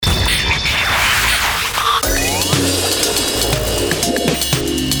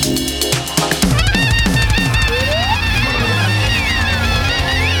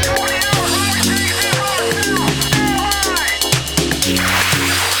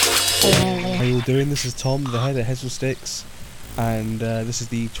How you all doing? This is Tom, the head of Heads and Sticks, and this is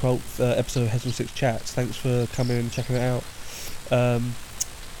the 12th episode of Heads and Sticks Chats. Thanks for coming and checking it out.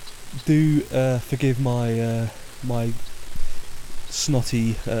 Do forgive my my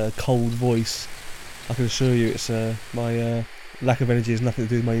snotty, cold voice. I can assure you, it's my lack of energy has nothing to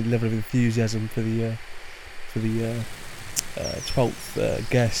do with my level of enthusiasm for the 12th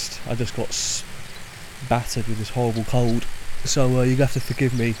guest. I just got battered with this horrible cold, so you have to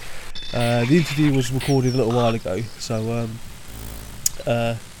forgive me. The interview was recorded a little while ago, so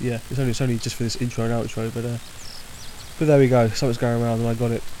yeah, it's only just for this intro and outro, but there we go. Something's going around and I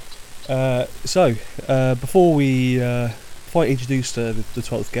got it. So before I introduce the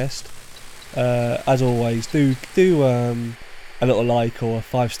 12th guest, as always, do a little like or a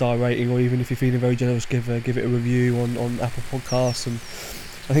 5-star rating, or even if you're feeling very generous, give it a review on Apple Podcasts, and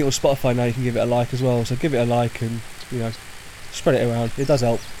I think on Spotify now you can give it a like as well. So give it a like and spread it around. It does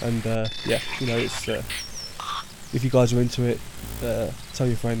help, and yeah, it's if you guys are into it, tell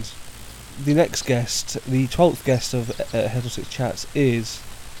your friends. The next guest, the 12th guest of Heads and Sticks Chats, is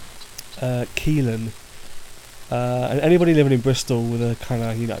Keelan. And anybody living in Bristol with a kind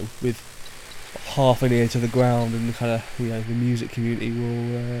of with half an ear to the ground and kind of the music community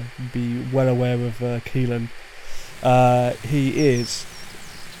will be well aware of Keelan. He is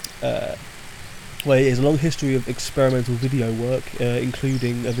he has a long history of experimental video work,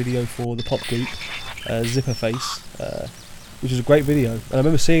 including a video for the pop group Zipperface, which is a great video. And I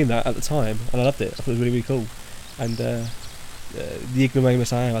remember seeing that at the time, and I loved it. I thought it was really, really cool. And the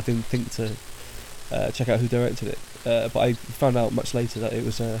ignoramus I am, I didn't think to check out who directed it, but I found out much later that it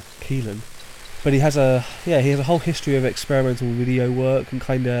was Keelan. But he has a whole history of experimental video work, and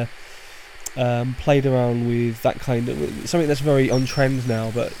kind of played around with that kind of something that's very on trend now.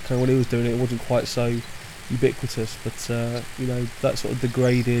 But kind of when he was doing it, it wasn't quite so ubiquitous. But that sort of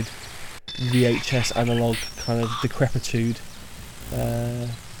degraded VHS analog kind of decrepitude,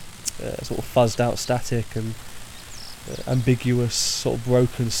 sort of fuzzed out static and ambiguous sort of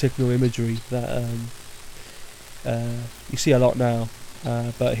broken signal imagery that you see a lot now,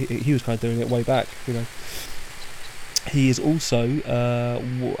 but he was kind of doing it way back. He is also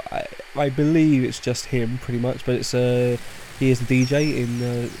I believe it's just him pretty much, but it's he is the DJ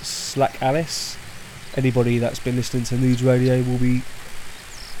in Slack Alice. Anybody that's been listening to News Radio will be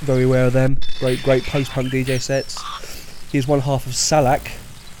very aware of them. Great post-punk DJ sets. He is one half of Salak,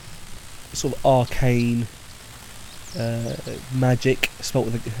 sort of arcane magic, spelt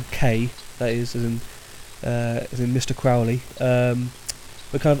with a K, that is, as in Mr. Crowley.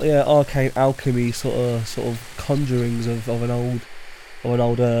 But kind of arcane alchemy, sort of conjurings of an old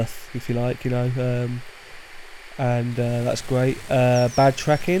Earth, if you like, and that's great. Bad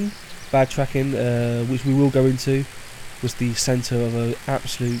Tracking, which we will go into, was the centre of an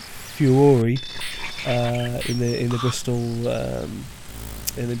absolute furore in the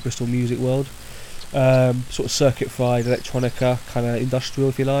Bristol music world. Sort of circuit fried electronica, kind of industrial,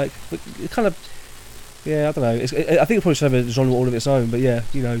 if you like, but it kind of, I don't know. I think it probably should have a genre all of its own, but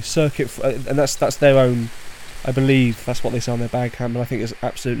circuit, and that's their own. I believe that's what they say on their Bandcamp, and I think it's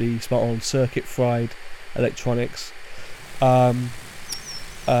absolutely spot on. Circuit fried electronics.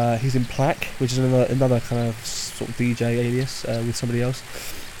 He's in Plaque, which is another kind of sort of DJ alias with somebody else.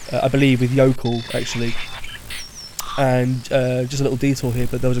 I believe with Yokel actually. And just a little detour here,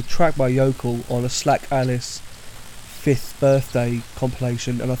 but there was a track by Yokel on a Slack Alice 5th birthday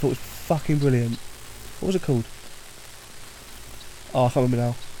compilation, and I thought it was fucking brilliant. What was it called? Oh, I can't remember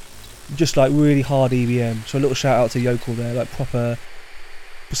now. Just like really hard EBM. So a little shout out to Yokel there, like proper,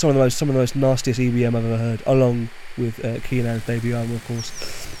 some of the most nastiest EBM I've ever heard, along with Keelan's debut album, of course.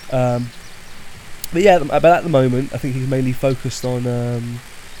 But yeah, but at the moment, I think he's mainly focused on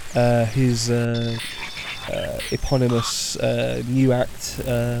his eponymous new act,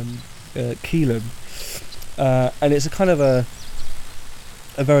 Keelan, and it's a kind of a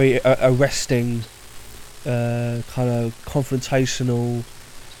very arresting, kind of confrontational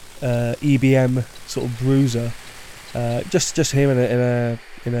EBM sort of bruiser, just him in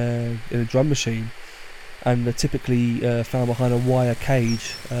a drum machine, and typically found behind a wire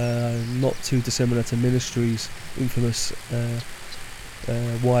cage, not too dissimilar to Ministry's infamous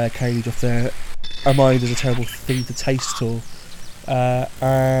wire cage off their "A Mind is a Terrible Thing to Taste" tour,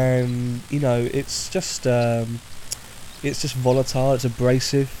 and it's just volatile, it's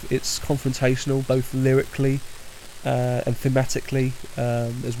abrasive, it's confrontational, both lyrically and thematically,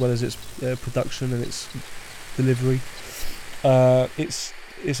 as well as its production and its delivery. It's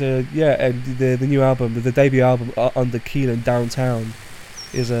and the new album, the debut album under Keelan, Downtown,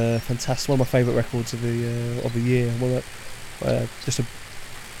 is a fantastic, one of my favourite records of the year. Just a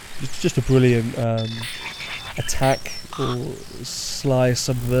it's just a brilliant attack or sly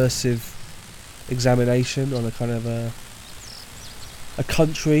subversive examination on a kind of a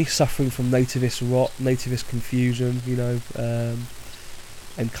country suffering from nativist rot, nativist confusion,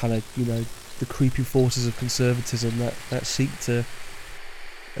 and kind of the creeping forces of conservatism that seek to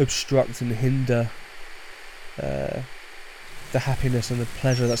obstruct and hinder the happiness and the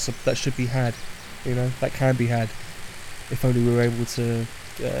pleasure that should be had, that can be had if only we were able to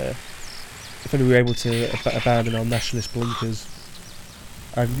abandon our nationalist blinkers.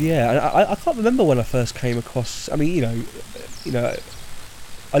 And I can't remember when I first came across. I mean,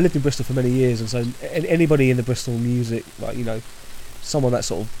 I lived in Bristol for many years, and so anybody in the Bristol music, like someone that's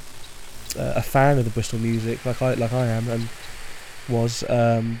sort of a fan of the Bristol music, like I am, and was,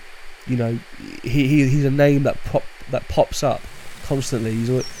 he's a name that pops up constantly.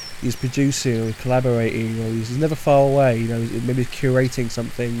 He's producing or collaborating, or he's never far away. Maybe curating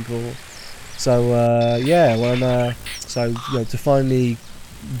something, or so. To finally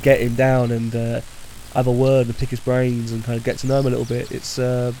get him down and have a word and pick his brains and kind of get to know him a little bit. It's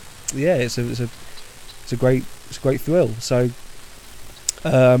a great thrill. So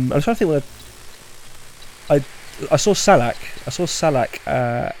I'm trying to think when I saw Salak. I saw Salak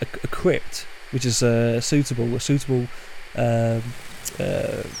a crypt, which is a suitable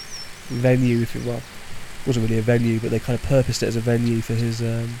venue, if it wasn't really a venue, but they kind of purposed it as a venue for his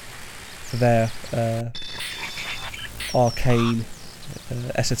for their arcane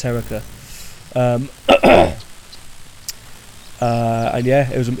esoterica. And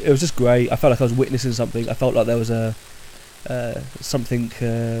it was just great. I felt like I was witnessing something. I felt like there was something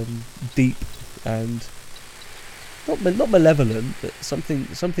deep and not malevolent, but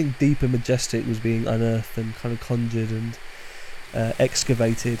something deep and majestic was being unearthed and kind of conjured and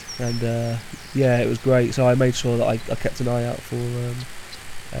excavated. And it was great. So I made sure that I kept an eye out for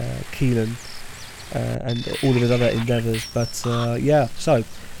Keelan and all of his other endeavours. But so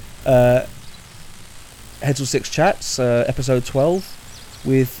Heads or Six Chats, episode 12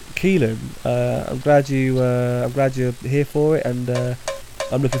 with Keelan. I'm glad you're here for it, and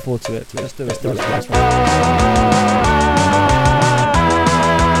I'm looking forward to it. Let's do it.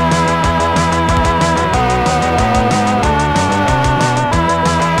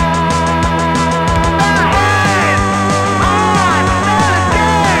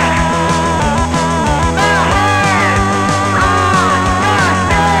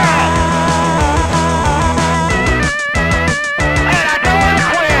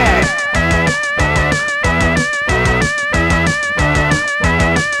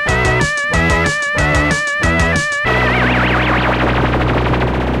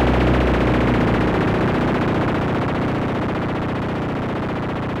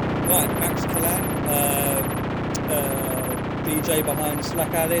 Behind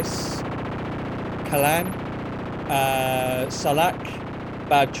Slack Alice, Kalan, Salak,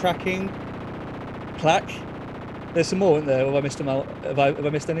 Bad Tracking, Clack. There's some more, isn't there? Have I missed them out? Have I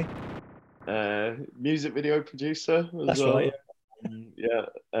missed any? Music video producer as That's well.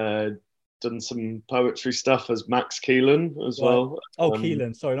 Right. Done some poetry stuff as Max Keelan as well. Oh,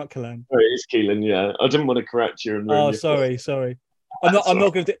 Keelan. Sorry, not Kalan. Oh, it is Keelan. Yeah, I didn't want to correct you. And sorry. I'm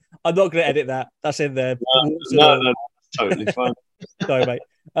not going to edit that. That's in there. No, totally fine. Sorry, mate.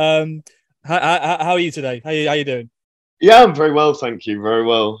 How are you today? How you doing? Yeah, I'm very well, thank you. Very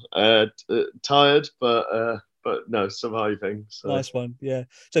well. Tired, but no, surviving. So. Nice one. Yeah.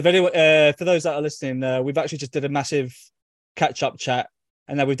 So if anyone, for those that are listening, we've actually just did a massive catch-up chat,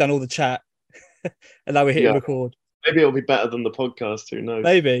 and now we've done all the chat, and now we're hitting record. Maybe it'll be better than the podcast. Who knows?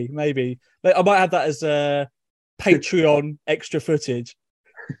 Maybe. I might have that as Patreon extra footage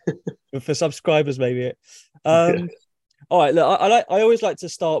for subscribers. Maybe. All right. Look, I always like to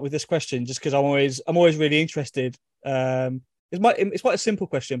start with this question, just because I'm always really interested. It's quite a simple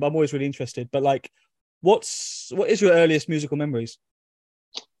question, but I'm always really interested. But like, what is your earliest musical memories?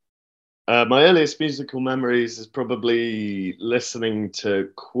 My earliest musical memories is probably listening to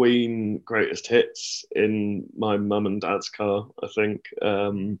Queen greatest hits in my mum and dad's car, I think.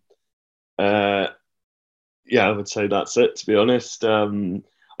 I would say that's it, to be honest.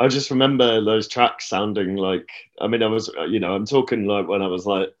 I just remember those tracks sounding like, I'm talking like when I was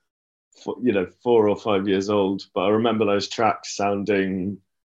like, 4 or 5 years old, but I remember those tracks sounding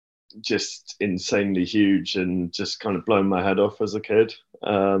just insanely huge and just kind of blowing my head off as a kid.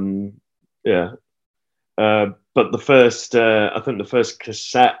 But the first, I think the first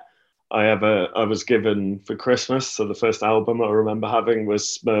cassette I was given for Christmas, so the first album I remember having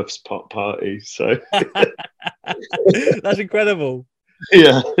was Smurfs Pop Party. So that's incredible.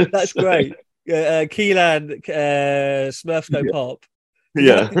 Yeah, that's great. Keelan, Smurfs Go Pop.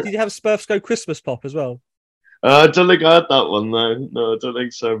 Yeah. Did you have Smurfs Go Christmas Pop as well? I don't think I had that one though. No, I don't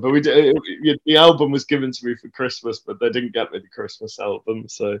think so. But we did. The album was given to me for Christmas, but they didn't get me the Christmas album.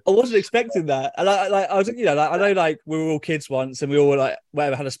 So I wasn't expecting that. And I was, I know, like we were all kids once, and we all like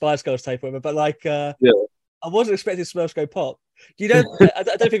whatever had a Spice Girls tape or whatever. But like, yeah, I wasn't expecting Smurfs Go Pop. I don't think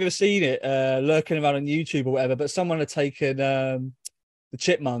I've ever seen it lurking around on YouTube or whatever. But someone had taken the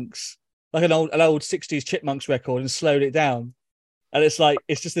Chipmunks, like an old '60s Chipmunks record, and slowed it down. And it's like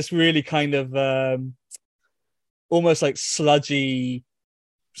it's just this really kind of almost like sludgy,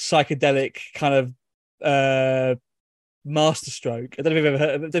 psychedelic kind of masterstroke. I don't know if you've ever heard,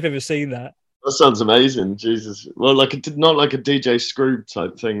 I don't know if you've ever seen that. that sounds amazing. Jesus. Well, like not like a DJ Scrooge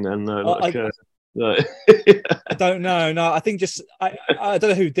type thing. Then no, like. I don't know. No, I think just I don't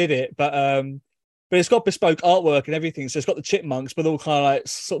know who did it, but it's got bespoke artwork and everything. So it's got the chipmunks, but all kind of like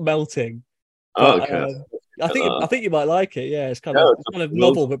sort of melting. But, okay. I think you might like it. Yeah, it's kind of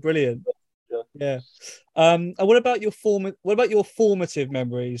novel but brilliant. Yeah. And what about your formative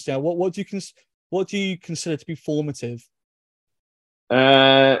memories? Now, what do you consider to be formative?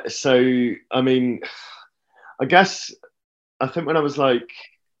 So I mean, I guess I think when I was like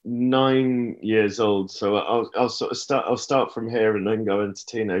 9 years old, so I'll sort of start from here and then go into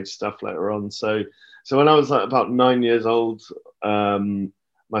teenage stuff later on. So when I was like about 9 years old,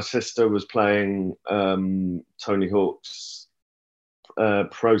 my sister was playing Tony Hawk's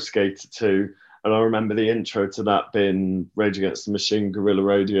Pro Skater 2, and I remember the intro to that being Rage Against the Machine, Guerrilla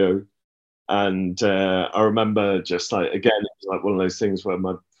Radio. And I remember just like, again, it was like one of those things where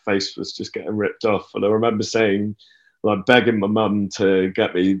my face was just getting ripped off. And I remember saying, like, begging my mum to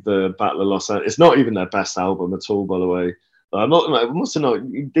get me the Battle of Los Angeles. It's not even their best album at all, by the way. I'm not, I must have not,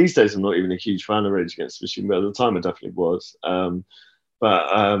 these days I'm not even a huge fan of Rage Against the Machine, but at the time I definitely was.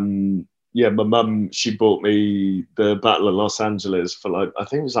 Yeah, my mum, she bought me the Battle of Los Angeles for like, I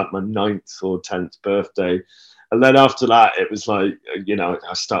think it was like my 9th or 10th birthday. And then after that, it was like,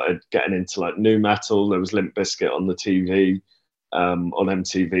 I started getting into like new metal. There was Limp Bizkit on the TV, on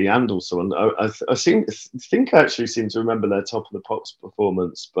MTV, and also on. I think I actually seem to remember their Top of the Pops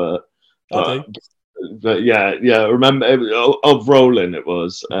performance, but I do. But yeah, I remember of Rolling. It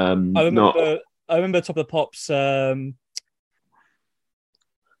was. I remember Top of the Pops.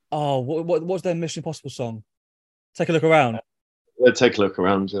 What was their Mission Impossible song? Take a Look Around. Take a Look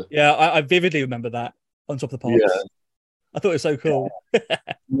Around. Yeah, I vividly remember that on Top of the Pops. Yeah. I thought it was so cool.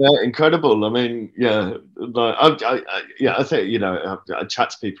 Yeah, incredible. I mean, yeah, like I think I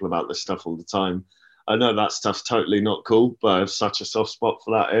chat to people about this stuff all the time. I know that stuff's totally not cool, but I have such a soft spot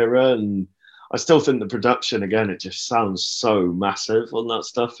for that era, and I still think the production, again, it just sounds so massive on that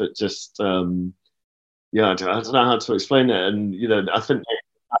stuff. It just, I don't know how to explain it, and I think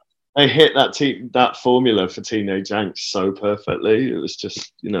they hit that formula for teenage angst so perfectly. It was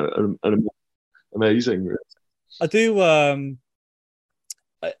just, amazing. I do.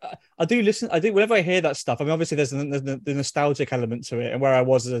 I do listen. I do whenever I hear that stuff. I mean, obviously, there's the nostalgic element to it, and where I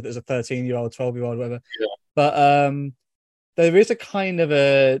was as a 13-year-old, 12-year-old, whatever. Yeah. But there is a kind of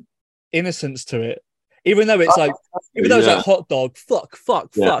a innocence to it, even though it's like, it's like hot dog, fuck,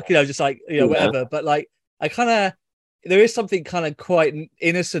 just like whatever. But like, I kind of, there is something kind of quite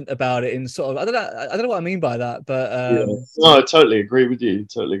innocent about it, in sort of, I don't know what I mean by that, but no, I totally agree with you.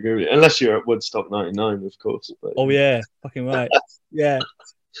 Unless you're at Woodstock '99, of course. But, yeah, fucking right. Yeah,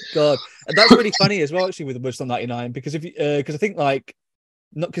 God, and that's really funny as well, actually, with Woodstock '99, because because I think like,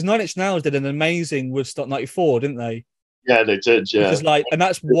 because Nine Inch Nails did an amazing Woodstock '94, didn't they? Yeah, they did. Yeah, because like, and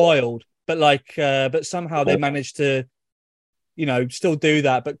that's wild. But like, but somehow they managed to, still do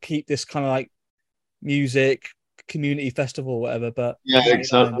that, but keep this kind of like music community festival or whatever. But yeah,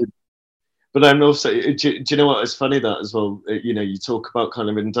 exactly. But then also, do you know what is funny that as well? You talk about kind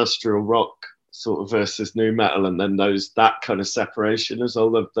of industrial rock sort of versus new metal, and then that kind of separation as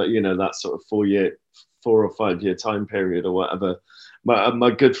well. That sort of 4 or 5 year time period or whatever.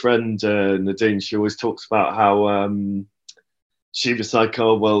 My good friend Nadine, she always talks about how she was like,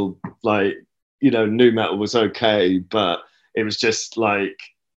 oh well, like new metal was okay, but it was just like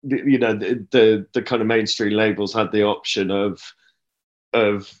the kind of mainstream labels had the option of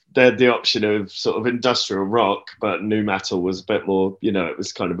sort of industrial rock, but new metal was a bit more, it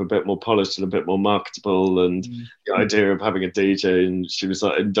was kind of a bit more polished and a bit more marketable, and the idea of having a DJ, and she was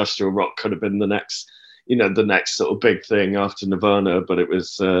like, industrial rock could have been the next sort of big thing after Nirvana, but it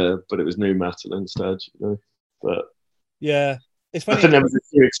was new metal instead, but yeah. It's funny. I think there was a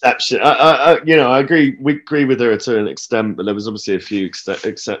few exceptions. I agree. We agree with her to an extent, but there was obviously a few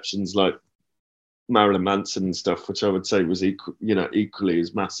exceptions, like Marilyn Manson and stuff, which I would say was equally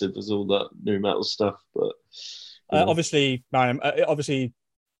as massive as all that new metal stuff. But Obviously, man, obviously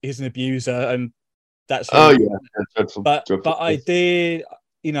he's an abuser, and that's Oh really, yeah, dreadful. but Dreadful. I did,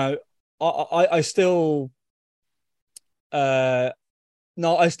 you know, I still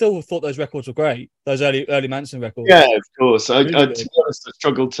no, I still thought those records were great. Those early Manson records. Yeah, of course. Really to good. be honest,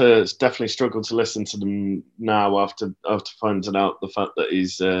 definitely struggle to listen to them now after finding out the fact that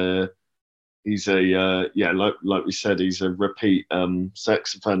he's a yeah, like we said, he's a repeat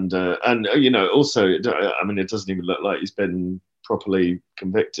sex offender, and also, I mean, it doesn't even look like he's been properly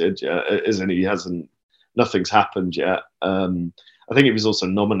convicted yet, isn't he? He hasn't. Nothing's happened yet. I think he was also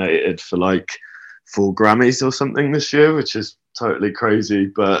nominated for like 4 Grammys or something this year, which is totally crazy.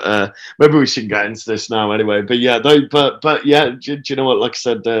 But maybe we should get into this now anyway. But yeah, but yeah, do you know what? Like I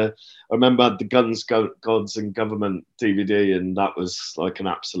said, I remember I had the Guns, Gods and Government DVD, and that was like an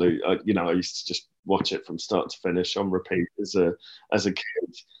absolute. I used to just watch it from start to finish on repeat as a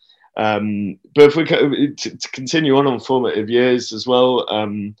kid. But if we to continue on formative years as well,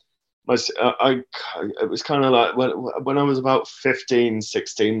 it was kind of like when I was about 15,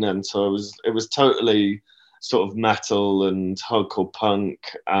 16 then, so it was totally sort of metal and hardcore punk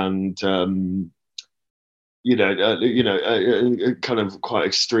and kind of quite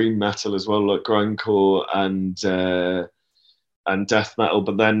extreme metal as well, like grindcore and death metal.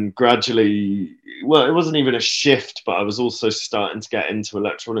 But then gradually, well, it wasn't even a shift, but I was also starting to get into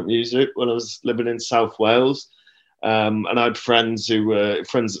electronic music when I was living in South Wales. And I had friends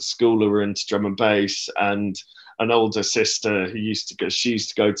at school who were into drum and bass, and an older sister who used to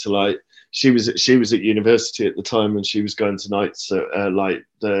go to like, she was at university at the time, and she was going to nights at like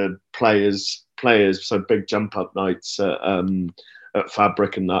the players, so big jump up nights at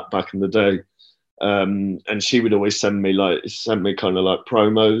Fabric and that back in the day. And she would always send me kind of like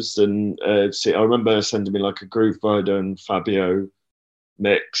promos, and I remember her sending me like a Grooverider and Fabio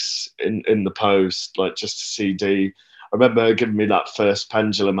mix in the post, like just a CD. I remember her giving me that first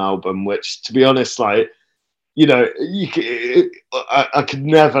Pendulum album, which, to be honest, like, I could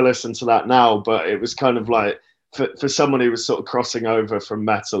never listen to that now, but it was kind of like for someone who was sort of crossing over from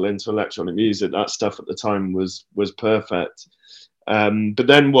metal into electronic music, that stuff at the time was perfect. But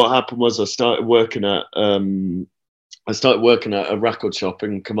then what happened was I started working at a record shop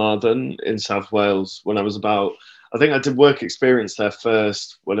in Carmarthen in South Wales when I was about. I think I did work experience there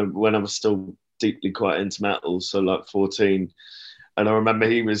first when I was still deeply quite into metal, so like 14. And I remember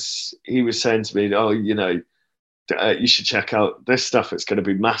he was saying to me, "Oh, you should check out this stuff. It's going to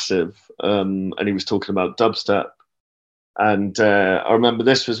be massive." And he was talking about dubstep. And I remember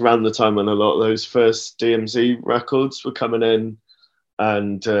this was around the time when a lot of those first DMZ records were coming in.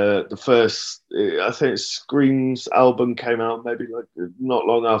 And the first, I think Scream's album came out maybe like not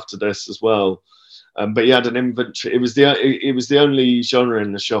long after this as well. But he had an inventory. It was the only genre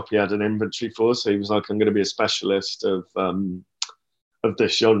in the shop he had an inventory for. So he was like, "I'm going to be a specialist of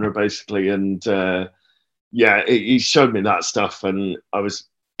this genre, basically." And he showed me that stuff, and I was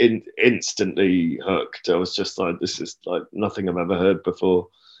instantly hooked. I was just like, "This is like nothing I've ever heard before."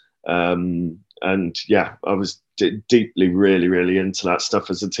 And yeah, I was deeply, really, really into that stuff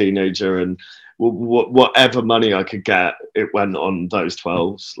as a teenager, and whatever money I could get, it went on those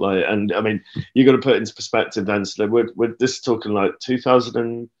 12s. Like, and I mean, you got to put it into perspective. Then, so we're this talking like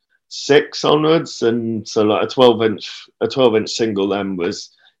 2006 onwards, and so like a 12-inch single then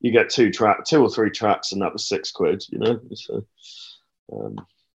was, you get 2 or 3 tracks, and that was £6. So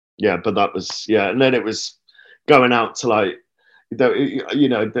yeah, but that was, yeah, and then it was going out to like,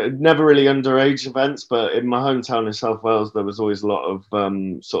 never really underage events, but in my hometown in South Wales, there was always a lot of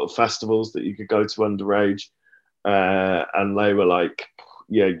sort of festivals that you could go to underage, and they were like,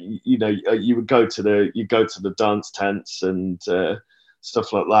 you would go to the dance tents and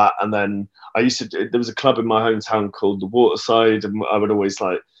stuff like that. And then there was a club in my hometown called the Waterside, and I would always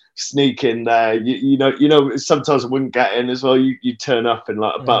like sneak in there. Sometimes I wouldn't get in as well. You turn up in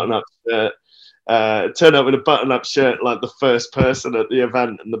like a button-up shirt. Turn up with a button-up shirt like the first person at the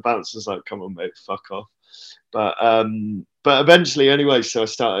event, and the bouncer's like, "Come on, mate, fuck off." But eventually, anyway, so I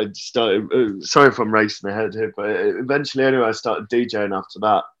started. Sorry if I'm racing ahead here, but eventually, anyway, I started DJing after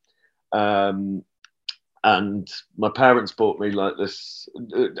that. And my parents bought me like this.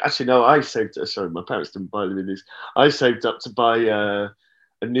 Actually, no, I saved. Sorry, my parents didn't buy me these. I saved up to buy a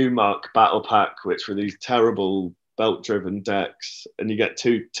Newmark battle pack, which were these terrible belt-driven decks, and you get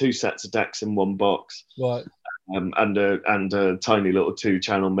two sets of decks in one box, right? And a tiny little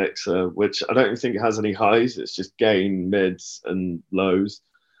 2-channel mixer, which I don't think has any highs. It's just gain, mids, and lows.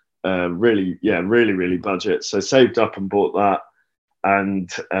 Really, really budget. So saved up and bought that, and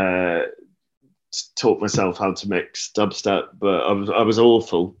taught myself how to mix dubstep. But I was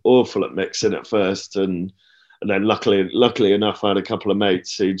awful at mixing at first, and And then luckily enough, I had a couple of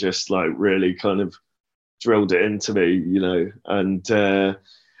mates who just like really kind of drilled it into me, you know. And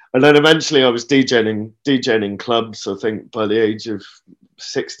then eventually I was DJing in clubs, I think by the age of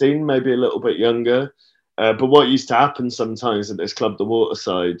 16, maybe a little bit younger. But what used to happen sometimes at this club, the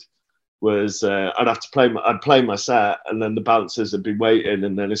Waterside, was I'd play my set, and then the bouncers would be waiting,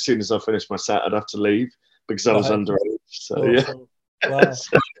 and then as soon as I finished my set, I'd have to leave because I was underage. So yeah. Wow.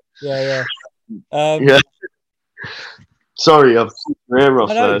 Yeah. Yeah. Sorry, I've took your ear off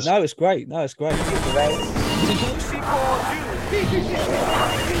there. No, it's great. No, it's great.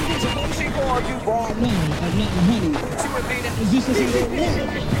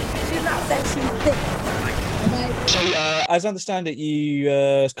 So, as I understand it,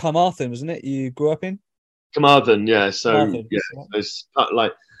 you Carmarthen, wasn't it? You grew up in Carmarthen, yeah. So Carmarthen, yeah, it's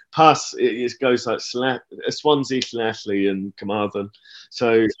like past. It goes like Swansea, Llanelli, and Carmarthen.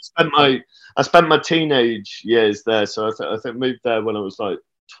 So I spent my teenage years there. So I think moved there when I was like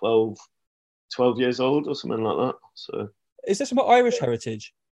 12 years old or something like that. So is there some Irish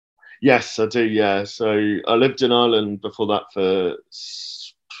heritage? Yes, I do. Yeah. So I lived in Ireland before that for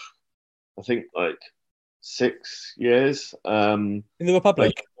I think like 6 years. In the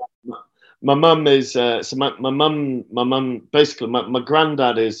Republic. My mum is so my mum basically my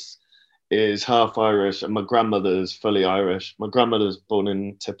granddad is half Irish and my grandmother's fully Irish. My grandmother's born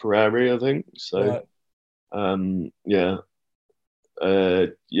in Tipperary, I think. So yeah. So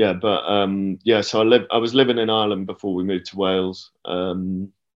I was living in Ireland before we moved to Wales.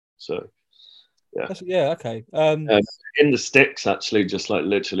 So yeah. Okay. In the sticks, actually, just like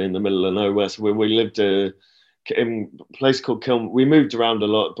literally in the middle of nowhere. So we lived in a place called Kiln. We moved around a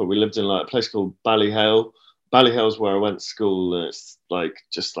lot, but we lived in like a place called Ballyhale. Ballyhale's where I went to school, and it's like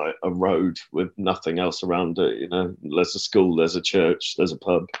just like a road with nothing else around it. You know, there's a school, there's a church, there's a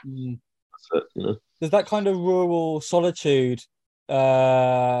pub. That's it, you know. There's that kind of rural solitude.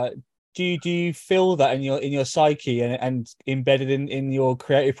 Do you feel that in your psyche and embedded in your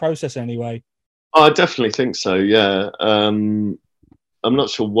creative process anyway? Oh, I definitely think so. Yeah. I'm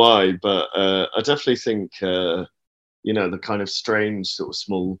not sure why, but I definitely think you know, the kind of strange sort of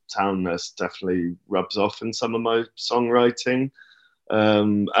small townness definitely rubs off in some of my songwriting.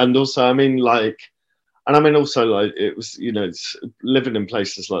 And also, I mean, like, also like it was, you know, living in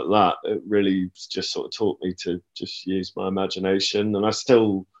places like that, it really just sort of taught me to just use my imagination. And I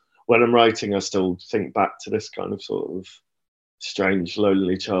still, when I'm writing, I still think back to this kind of sort of strange,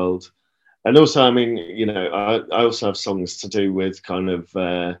 lonely child. And also, I mean, you know, I also have songs to do with kind of,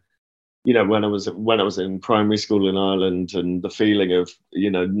 you know, when I was in primary school in Ireland, and the feeling of, you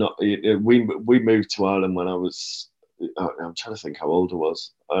know, not we moved to Ireland when I was, I'm trying to think how old I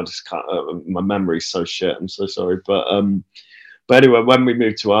was. I just can't. My memory's so shit. I'm so sorry, but anyway, when we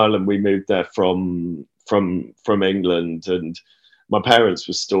moved to Ireland, we moved there from England, and my parents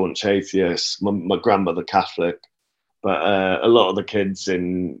were staunch atheists. My grandmother Catholic. But a lot of the kids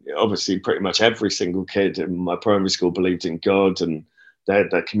obviously pretty much every single kid in my primary school believed in God, and they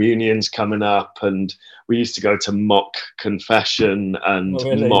had their communions coming up, and we used to go to mock confession and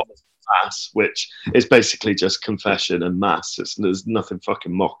mock mass, which is basically just confession and mass. There's nothing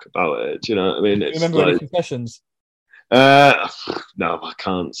fucking mock about it. Do you know what I mean? It's remember any confessions? No, I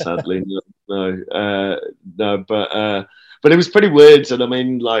can't, sadly. No, but it was pretty weird. And I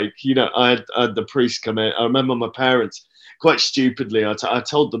mean, like, you know, I had the priest come in. I remember my parents, quite stupidly, I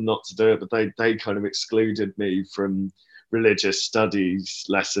told them not to do it, but they kind of excluded me from religious studies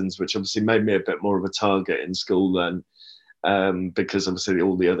lessons, which obviously made me a bit more of a target in school then, because obviously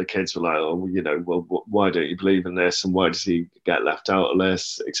all the other kids were like, oh, you know, well, why don't you believe in this? And why does he get left out of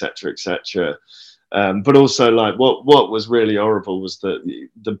this, etc., etc. But also, like, what was really horrible was that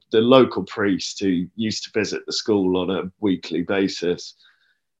the local priest who used to visit the school on a weekly basis,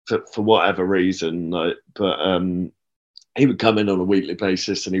 for whatever reason, like, but he would come in on a weekly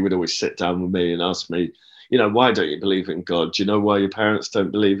basis, and he would always sit down with me and ask me, you know, why don't you believe in God? Do you know why your parents don't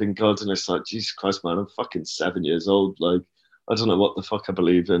believe in God? And it's like, Jesus Christ, man, I'm fucking 7 years old. Like, I don't know what the fuck I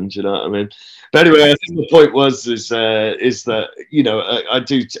believe in. Do you know what I mean? But anyway, I think the point is that, you know, I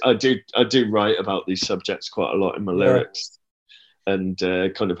do write about these subjects quite a lot in my lyrics, and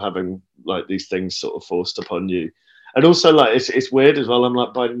kind of having like these things sort of forced upon you. And also, like, it's weird as well. I'm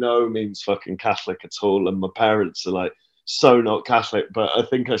like by no means fucking Catholic at all, and my parents are like so not Catholic, but I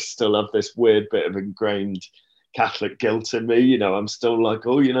think I still have this weird bit of ingrained Catholic guilt in me. You know, I'm still like,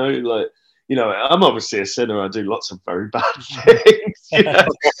 oh, you know, like, you know, I'm obviously a sinner. I do lots of very bad things. You know,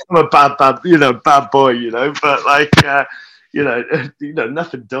 I'm a bad boy. You know, but like,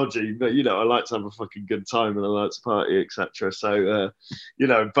 nothing dodgy, but I like to have a fucking good time and I like to party, etc. So,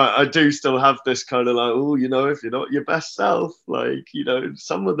 but I do still have this kind of like, oh, if you're not your best self, like,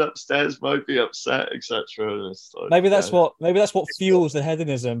 someone upstairs might be upset, etc. Like, maybe that's what fuels the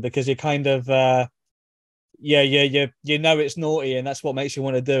hedonism, because you kind of it's naughty, and that's what makes you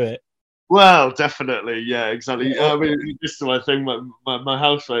want to do it. Well, definitely, yeah, exactly. Yeah. I mean, this is my thing. My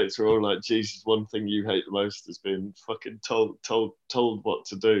housemates are all like, "Jesus, one thing you hate the most is being fucking told what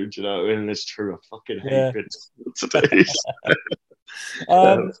to do." Do you know? And it's true. I fucking hate being told what to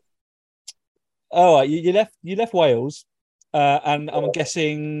do. All right, you left Wales, and I'm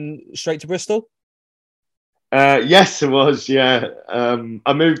guessing straight to Bristol. Yes, it was. Yeah,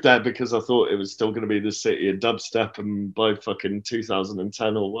 I moved there because I thought it was still going to be the city of dubstep, and by fucking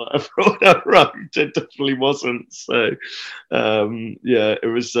 2010 or whatever, it definitely wasn't. So, yeah,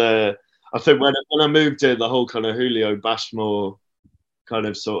 it was. I think when I moved here, the whole kind of Julio Bashmore kind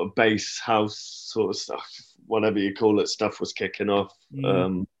of sort of bass house sort of stuff, whatever you call it, stuff was kicking off.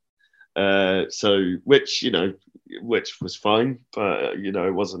 So which was fine, but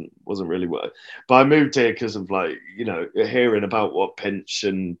it wasn't really work. But I moved here because of like hearing about what Pinch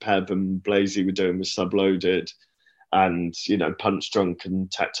and Peb and Blazy were doing with Subloaded, and Punch Drunk and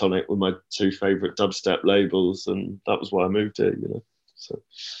Tectonic were my two favorite dubstep labels, and that was why I moved here. So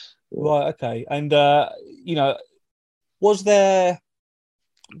yeah. Right, okay, and was there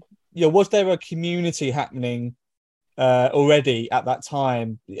a community happening already at that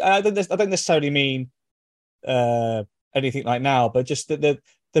time? I don't necessarily mean anything like now, but just the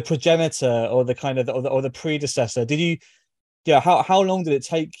progenitor or the kind of or the predecessor. Did you how long did it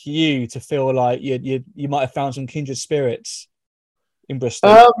take you to feel like you might have found some kindred spirits in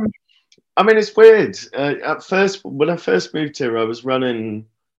Bristol? I mean, it's weird. At first, when I first moved here, I was running,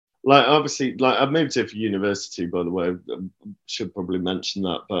 like, obviously, like, I moved here for university, by the way. I should probably mention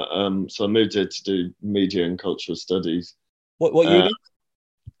that. But so I moved here to do media and cultural studies. What uni?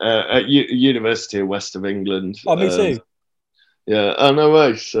 At University of West of England. Oh, me too. Yeah, oh, no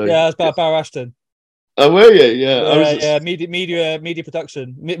way. So, yeah, I was about Barrow Ashton. Oh, were you? Yeah. Media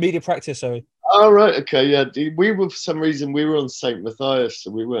production, media practice, sorry. Oh, right, okay, yeah. We were, for some reason, we were on St. Matthias,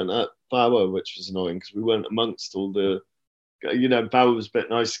 so we weren't at Bauer, which was annoying because we weren't amongst all the, Bauer was a bit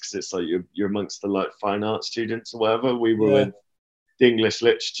nice because it's like you're amongst the like fine art students or whatever. We were with the English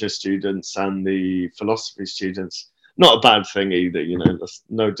literature students and the philosophy students. Not a bad thing either, That's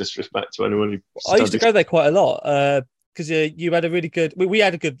no disrespect to anyone who studies. I used to go there quite a lot because you had a really good. We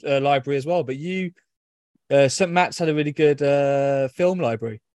had a good library as well, but St. Matt's had a really good film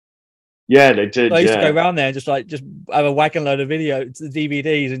library. Yeah, they did. So I used to go around there and just have a wagon load of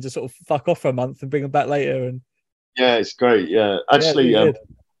DVDs and just sort of fuck off for a month and bring them back later. And yeah, it's great. Yeah, actually,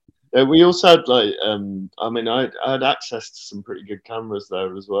 we also had like I mean, I had access to some pretty good cameras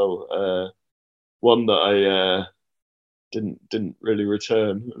there as well. One that I didn't really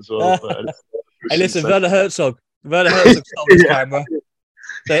return as well. But hey, listen, Werner Herzog stole his camera.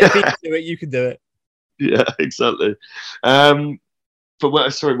 So if he can do it, you can do it. Yeah, exactly. But where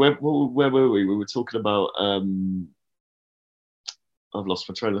were we? We were talking about. I've lost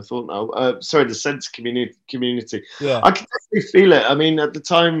my train of thought now. Sorry, the sense community. Yeah, I can definitely feel it. I mean, at the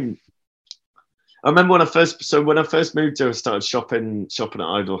time, I remember when I first moved here, I started shopping at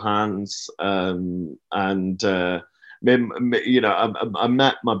Idle Hands, and I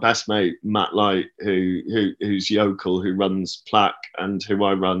met my best mate Matt Light, who's yokel, who runs Plaque, and who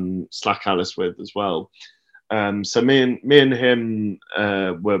I run Slack Alice with as well. So me and him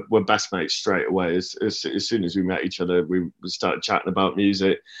were best mates straight away. As soon as we met each other, we started chatting about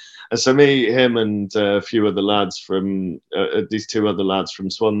music. And so me, him, and a few other lads from these two other lads from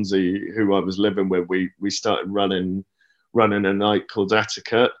Swansea who I was living with, we started running a night called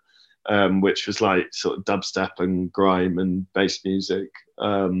Etiquette, which was like sort of dubstep and grime and bass music,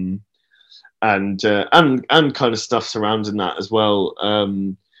 and kind of stuff surrounding that as well.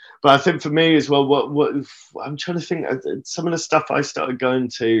 But I think for me as well, what I'm trying to think, some of the stuff I started going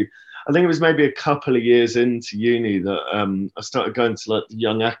to, I think it was maybe a couple of years into uni that I started going to like the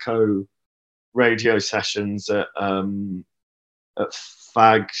Young Echo radio sessions at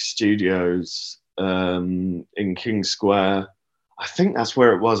Fag Studios in King Square. I think that's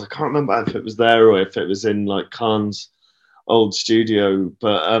where it was. I can't remember if it was there or if it was in like Khan's old studio.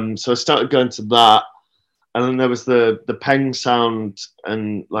 But so I started going to that. And then there was the Peng Sound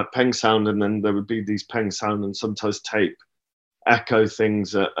and then there would be these Peng Sound and sometimes Tape Echo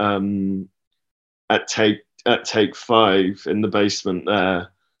things at Take 5 in the basement there.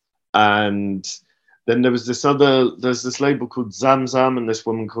 And then there's this label called Zamzam and this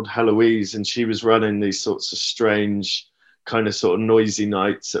woman called Heloise, and she was running these sorts of strange kind of sort of noisy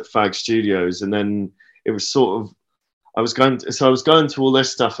nights at Fag Studios, and then it was sort of I was going to all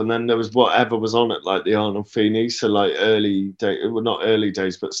this stuff, and then there was whatever was on it, like the Arnold Feeney, so like well, not early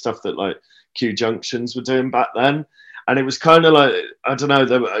days, but stuff that like Q Junctions were doing back then, and it was kind of like, I don't know,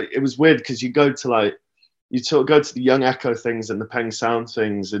 it was weird because you go to like, you sort of go to the Young Echo things and the Peng Sound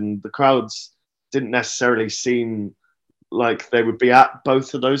things, and the crowds didn't necessarily seem like they would be at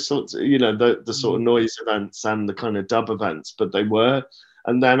both of those sorts of, you know, the sort of noise events and the kind of dub events, but they were.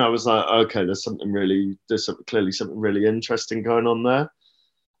 And then I was like, okay, there's clearly something really interesting going on there.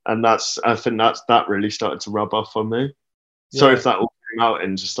 And I think that really started to rub off on me. Yeah. Sorry if that all came out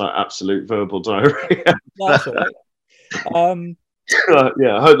in just like absolute verbal diarrhea. No, that's all right.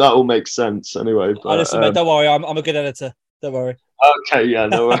 Yeah, I hope that all makes sense anyway. But, listen, mate, don't worry, I'm a good editor. Don't worry. Okay, yeah,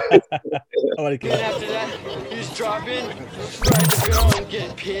 no worries. After that, he's dropping, strike the girl and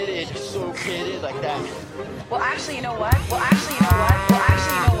get pitted, so pitted like that. Well, actually, you know what? Well, actually, you know what? Well,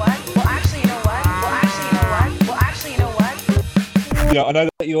 actually, you know what? Well, actually, you know what? Well, actually, you know what? Well, actually, you know what? You know, I know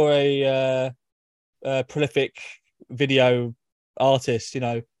that you're a prolific video artist, you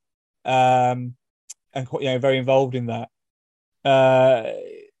know, and you know, very involved in that.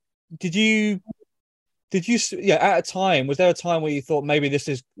 Did you at a time, was there a time where you thought maybe this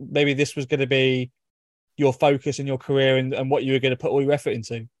was going to be your focus in your career and what you were going to put all your effort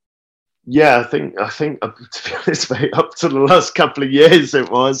into? Yeah, I think to be honest, mate, up to the last couple of years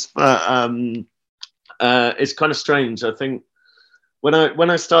it was, but it's kind of strange. I think when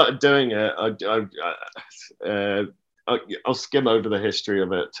I started doing it, I'll skim over the history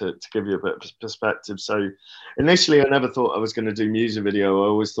of it to give you a bit of perspective. So initially I never thought I was going to do music video. I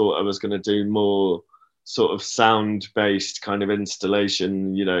always thought I was going to do more sort of sound-based kind of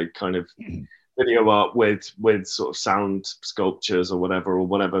installation, you know, kind of video art with sort of sound sculptures or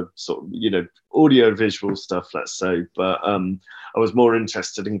whatever sort of, you know, audio visual stuff, let's say. But I was more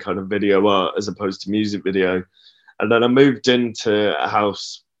interested in kind of video art as opposed to music video. And then I moved into a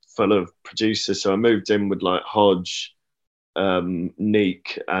house full of producers. So I moved in with like Hodge,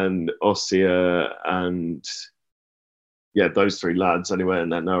 Neek and Ossia, and yeah, those three lads anyway, and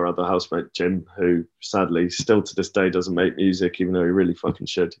then our other housemate Jim, who sadly still to this day doesn't make music, even though he really fucking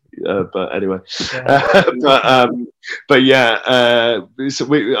should. But anyway, but yeah,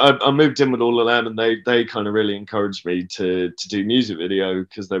 so I moved in with all of them, and they kind of really encouraged me to do music video,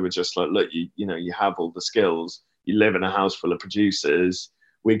 because they were just like, look, you know, you have all the skills, you live in a house full of producers,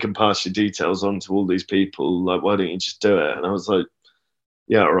 we can pass your details on to all these people, like, why don't you just do it? And I was like,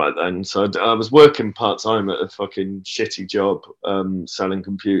 yeah, all right then. So I was working part-time at a fucking shitty job, selling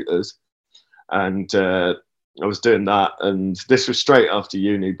computers. And I was doing that. And this was straight after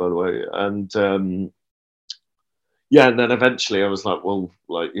uni, by the way. And yeah, and then eventually I was like, well,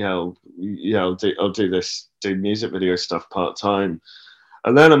 like, I'll do music video stuff part-time.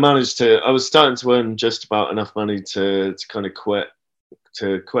 And then I was starting to earn just about enough money to kind of quit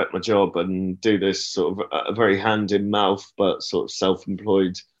my job and do this sort of a very hand-in-mouth but sort of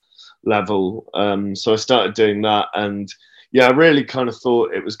self-employed level. So I started doing that, and yeah, I really kind of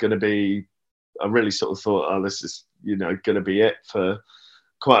thought it was going to be, I really sort of thought, oh, this is, you know, going to be it for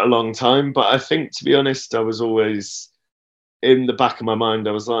quite a long time. But I think, to be honest, I was always in the back of my mind,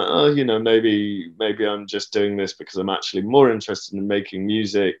 I was like, oh, you know, maybe I'm just doing this because I'm actually more interested in making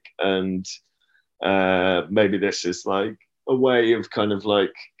music, and maybe this is like a way of kind of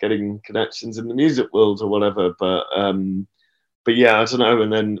like getting connections in the music world or whatever. But yeah, I don't know.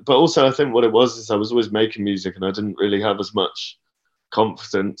 And then, but also I think what it was is I was always making music, and I didn't really have as much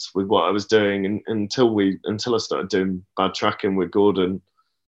confidence with what I was doing until I started doing Bad Tracking with Gordon.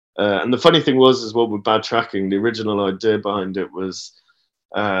 And the funny thing was as well with Bad Tracking, the original idea behind it was,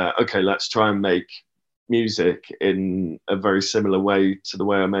 okay, let's try and make music in a very similar way to the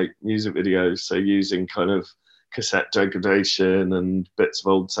way I make music videos. So using kind of cassette degradation and bits of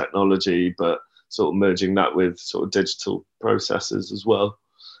old technology, but sort of merging that with sort of digital processes as well.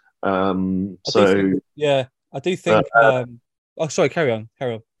 I do think. Oh, sorry, carry on.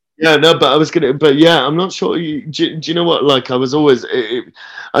 Yeah, no, but yeah, I'm not sure. Do you know what? Like, I was always,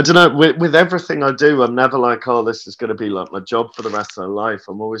 I don't know, with everything I do, I'm never like, oh, this is going to be like my job for the rest of my life.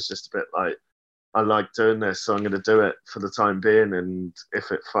 I'm always just a bit like, I like doing this, so I'm going to do it for the time being. And if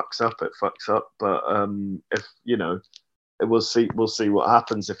it fucks up, it fucks up. But if, you know, we'll see what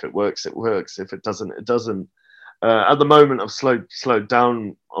happens. If it works, it works. If it doesn't, it doesn't. At the moment, I've slowed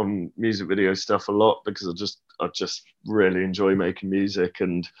down on music video stuff a lot because I just really enjoy making music,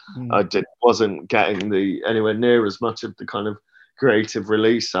 and wasn't getting anywhere near as much of the kind of creative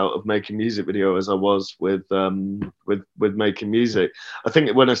release out of making music video as I was with making music. I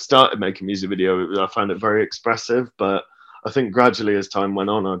think when I started making music video, I found it very expressive, but I think gradually as time went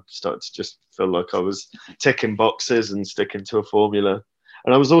on, I started to just feel like I was ticking boxes and sticking to a formula.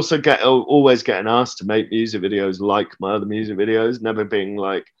 And I was also always getting asked to make music videos like my other music videos, never been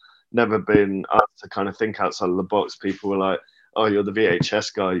asked to kind of think outside of the box. People were like, "Oh, you're the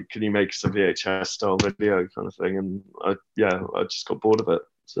VHS guy. Can you make us a VHS style video?" kind of thing. And I just got bored of it.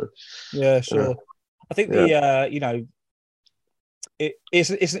 So Yeah, sure. I think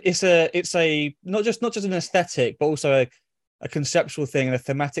it's a not just an aesthetic, but also a conceptual thing and a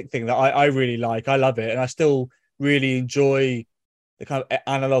thematic thing that I really like. I love it, and I still really enjoy the kind of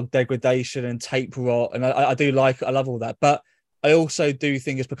analog degradation and tape rot, and I do like it. I love all that, but I also do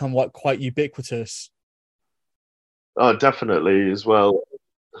think it's become quite ubiquitous. Oh, definitely as well.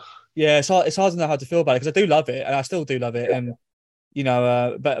 Yeah, it's hard to know how to feel about it because I do love it, and I still do love it, and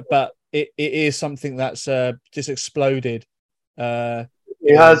but it is something that's just exploded.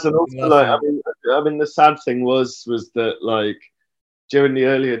 It has, and also like I mean, the sad thing was that like during the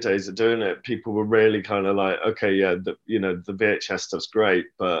earlier days of doing it, people were really kind of like, okay, yeah, the VHS stuff's great,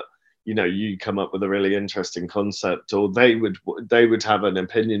 but you come up with a really interesting concept, or they would have an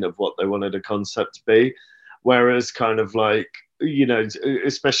opinion of what they wanted a concept to be, whereas kind of like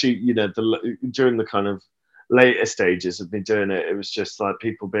especially during the kind of later stages of me doing it, it was just like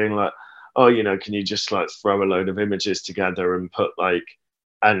people being like, oh, can you just like throw a load of images together and put like,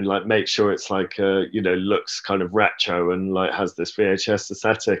 and like make sure it's like looks kind of retro and like has this VHS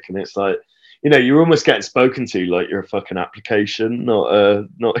aesthetic, and it's like you're almost getting spoken to like you're a fucking application, not a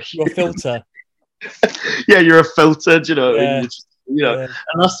filter. Yeah, you're a filter. Do you know? Yeah.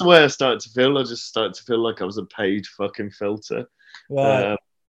 And that's the way I started to feel. I just started to feel like I was a paid fucking filter. Right.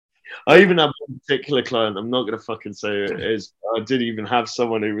 I even have one particular client, I'm not going to fucking say who it is. I did even have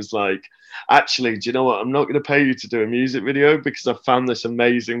someone who was like, actually, do you know what? I'm not going to pay you to do a music video because I found this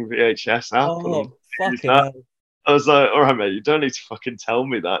amazing VHS app. Oh, fucking hell. I was like, all right, mate, you don't need to fucking tell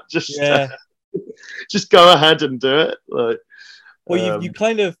me that. Just go ahead and do it. Like, well, you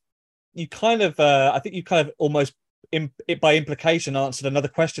kind of, I think you kind of almost by implication answered another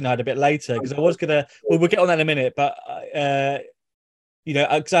question I had a bit later, because I was gonna. Well, we'll get on that in a minute, but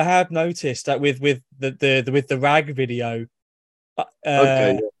because I have noticed that with the rag video,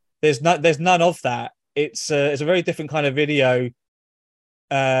 there's none of that. It's a very different kind of video.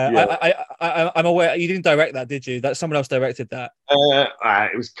 I'm aware you didn't direct that, did you? That someone else directed that.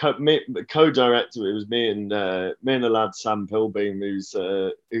 It was co-director. It was me and the lad Sam Pilbeam, who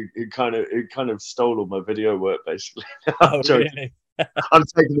kind of stole all my video work basically. Oh, really? I'm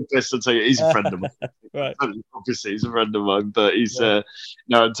taking the piss. I'll tell you, he's a friend of mine. Right. Obviously, he's a friend of mine, but he's no,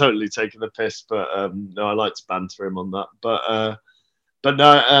 I'm totally taking the piss. But no, I like to banter him on that. But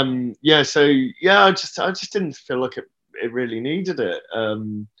no, So I just didn't feel like it really needed it.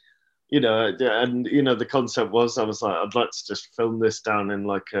 And the concept was, I was like, I'd like to just film this down in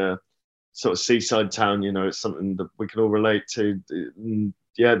like a sort of seaside town. It's something that we can all relate to. And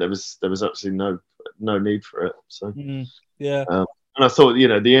there was absolutely no need for it. So and I thought,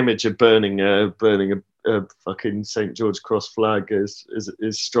 the image of burning a fucking St. George Cross flag is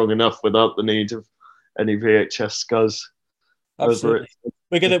strong enough without the need of any VHS scuzz. Absolutely.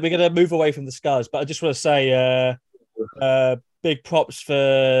 We're gonna move away from the scuzz, but I just want to say big props for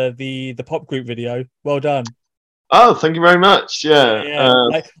the pop group video. Well done. Oh, thank you very much. Yeah.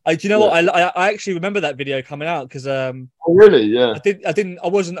 Do you know what? I actually remember that video coming out because oh, really? Yeah. I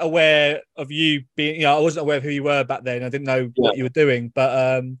wasn't aware of you being. I wasn't aware of who you were back then. I didn't know what you were doing,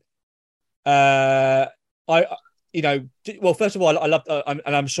 but well, first of all, I love, and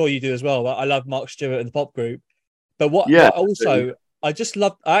I'm sure you do as well. I love Mark Stewart and the pop group, but I just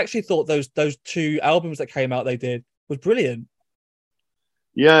loved. I actually thought those two albums that came out they did was brilliant.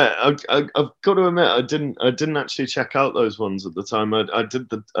 Yeah, I've got to admit, I didn't actually check out those ones at the time. I did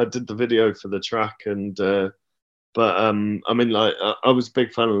the video for the track, and but I mean, like I was a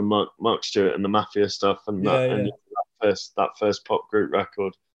big fan of Mark Stewart and the Mafia stuff, and that first pop group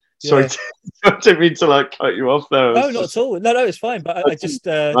record. Sorry, I didn't mean to like cut you off there. No, not at all. No, it's fine. But I just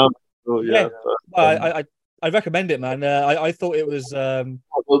I recommend it, man. I thought it was. I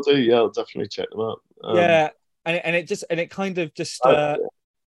will do. Yeah, I'll definitely check them out. And it kind of just.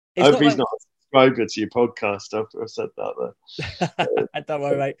 I hope he's not a subscriber to your podcast after I said that. There. Don't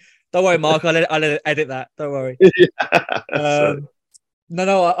worry, mate. Don't worry, Mark. I'll edit that. Don't worry.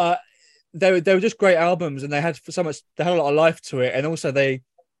 They were just great albums, and they had so much. They had a lot of life to it, and also they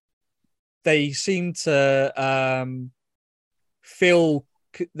seemed to feel.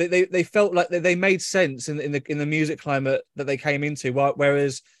 They felt like they made sense in the music climate that they came into.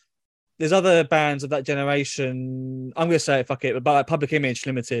 Whereas there's other bands of that generation. I'm going to say it, fuck it, but like Public Image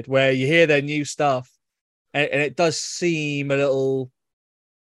Limited, where you hear their new stuff and it does seem a little,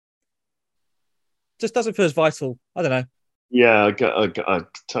 just doesn't feel as vital. I don't know. Yeah, I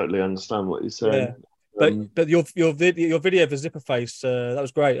totally understand what you're saying. Yeah. But Um, your video for Zipper Face, that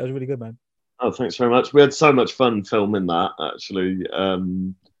was great. That was really good, man. Oh, thanks very much. We had so much fun filming that. Actually,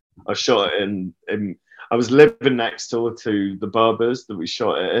 I shot it in. I was living next door to the barbers that we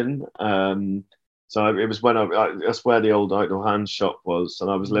shot it in. It was when that's where the old Idle Hands shop was,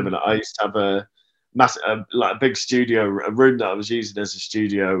 and I was living. I used to have a massive, like a big studio, a room that I was using as a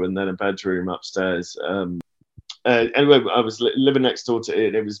studio, and then a bedroom upstairs. Anyway, I was living next door to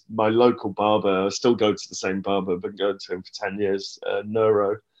it. It was my local barber. I still go to the same barber. I've been going to him for 10 years.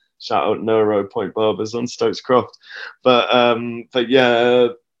 Neuro, shout out Neuro Point Barbers on Stokes Croft. But yeah,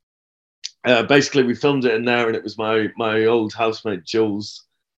 basically we filmed it in there, and it was my old housemate Jules,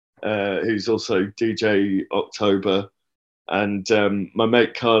 who's also DJ October, and my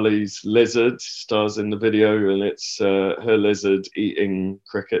mate Carly's lizard stars in the video, and it's her lizard eating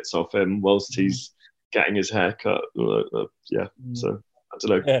crickets off him whilst he's getting his hair cut. Yeah, so I don't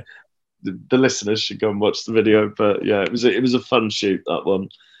know. Yeah. The listeners should go and watch the video, but yeah, it was a fun shoot, that one.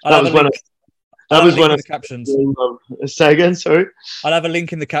 I'll have the captions. Say again, sorry. I'll have a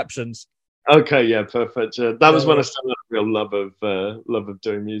link in the captions. Okay, yeah, perfect. That was when I started a real love of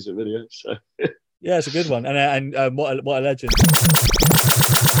doing music videos. So. Yeah, it's a good one, and what a legend.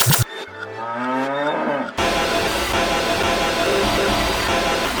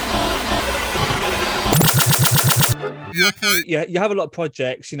 Yeah, you have a lot of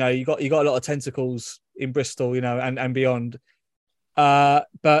projects. You know, you got a lot of tentacles in Bristol, you know, and beyond. But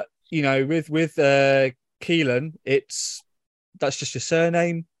you know, with Keelan, that's just your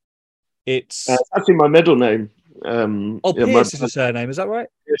surname. It's actually my middle name. Pierce is your surname. Is that right?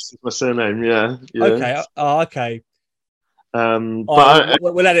 Pierce is my surname. Yeah. Okay. Okay. But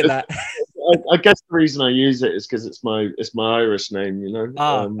we'll edit that. I guess the reason I use it is because it's my Irish name. You know.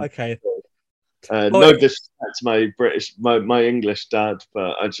 Okay. No disrespect to my English dad,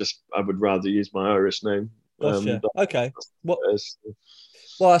 but I would rather use my Irish name. Gotcha. Okay. Well,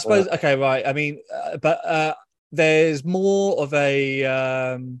 I suppose. Okay, right. I mean, but there's more of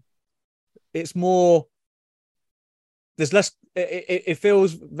a. It's more. There's less. It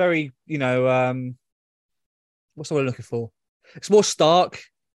feels very. You know. What's the word I'm looking for? It's more stark.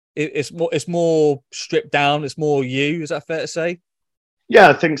 It's more stripped down. It's more you. Is that fair to say? Yeah,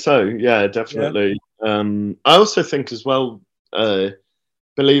 I think so. Yeah, definitely. Yeah. I also think as well,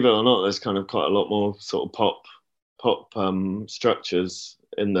 believe it or not, there's kind of quite a lot more sort of pop structures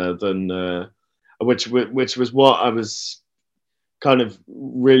in there than which was what I was kind of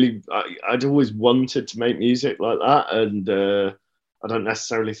really. I'd always wanted to make music like that, and I don't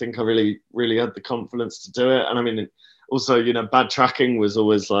necessarily think I really had the confidence to do it. And I mean, also, you know, Bad Tracking was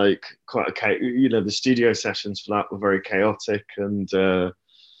always like quite the studio sessions for that were very chaotic and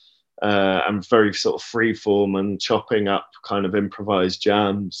very sort of free form and chopping up kind of improvised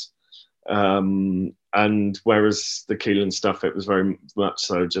jams. And whereas the Keelan stuff, it was very much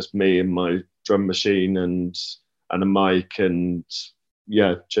so just me and my drum machine and a mic and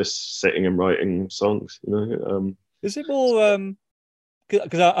yeah, just sitting and writing songs, you know. Is it more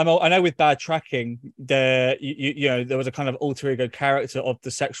because I know with Bad Tracking, there there was a kind of alter ego character of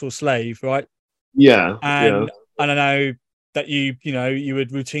the sexual slave, right? Yeah, and I know that you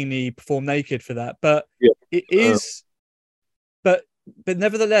would routinely perform naked for that, but it is, but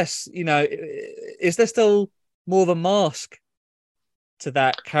nevertheless, you know, is there still more of a mask to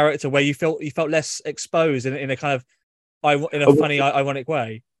that character where you felt less exposed in a kind of funny, ironic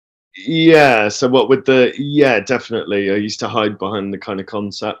way? Yeah, so what with definitely I used to hide behind the kind of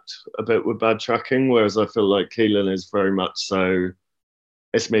concept a bit with Bad Tracking, whereas I feel like Keelan is very much so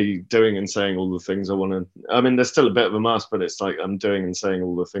it's me doing and saying all the things I want to. I mean, there's still a bit of a mask, but it's like I'm doing and saying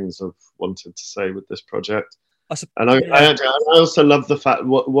all the things I've wanted to say with this project. I also love the fact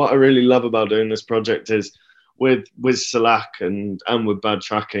what I really love about doing this project is with Salak and with Bad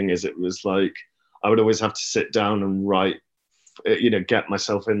Tracking is it was like I would always have to sit down and write, you know, get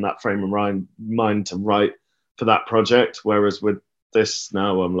myself in that frame of mind to write for that project. Whereas with this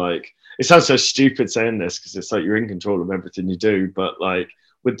now, I'm like, it sounds so stupid saying this because it's like you're in control of everything you do. But like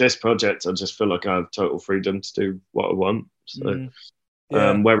with this project, I just feel like I have total freedom to do what I want. So,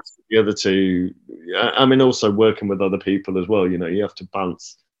 whereas the other two, I mean, also working with other people as well, you know, you have to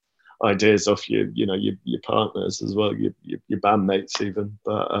bounce ideas off your partners as well, your bandmates even.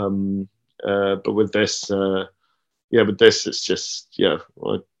 But with this, with this, it's just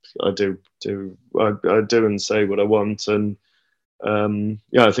I do and say what I want, and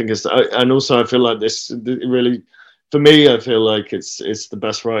I think it's and also I feel like this really for me, I feel like it's the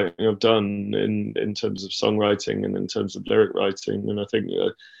best writing I've done in terms of songwriting and in terms of lyric writing. And I think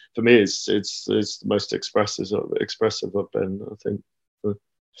for me, it's the most expressive I've been. I think.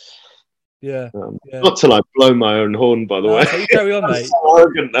 Yeah. Not to like blow my own horn, by the way. So you carry on, mate. So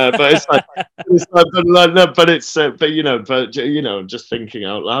arrogant there, but it's like, I'm just thinking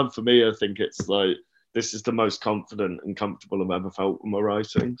out loud. For me, I think it's like this is the most confident and comfortable I've ever felt with my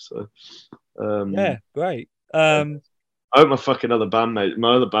writing. So, yeah, great. I hope my other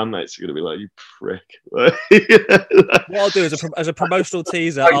bandmates are gonna be like, "You prick." What I'll do as a promotional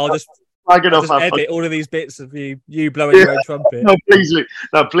teaser, I'll just edit all of these bits of you blowing your own trumpet. No, please leave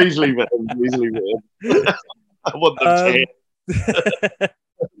it in. Please leave it in. I want them to hear.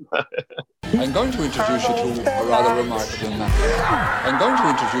 I'm going to introduce you to a rather remarkable man.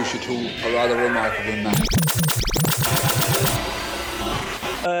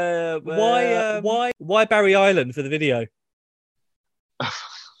 Why Barry Island for the video?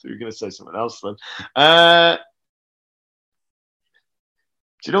 So you're going to say something else then.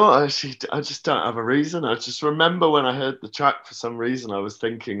 Do you know what? I just don't have a reason. I just remember when I heard the track, for some reason, I was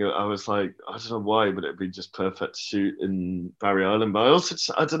thinking, I was like, I don't know why, but it'd be just perfect to shoot in Barry Island. But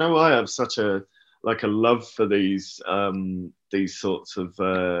I don't know why I have such a love for these sorts of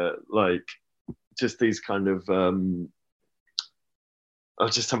just these kind of. I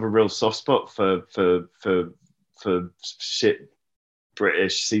just have a real soft spot for shit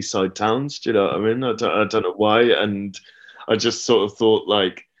British seaside towns. Do you know what I mean? I don't know why, and I just sort of thought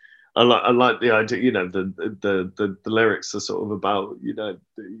like I like the idea. You know, the lyrics are sort of about. You know,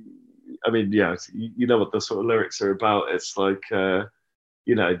 you know what the sort of lyrics are about. It's like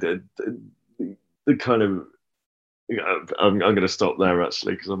you know the kind of. I'm going to stop there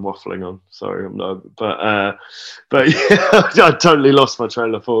actually because I'm waffling on. Sorry, I'm not. But yeah, I totally lost my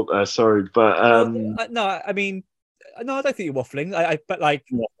train of thought there. Sorry, but no, I mean, no, I don't think you're waffling. But like,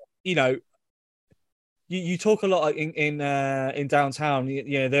 you know, you talk a lot in downtown.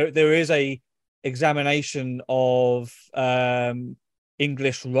 You know, there is a examination of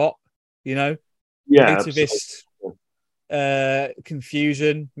English rock. You know, nativist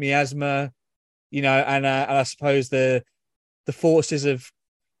confusion, miasma. You know, and I suppose the forces of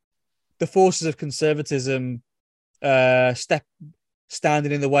conservatism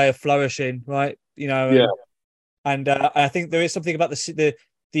standing in the way of flourishing, right? You know, and I think there is something about the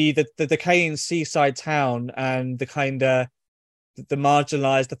decaying seaside town and the kind of the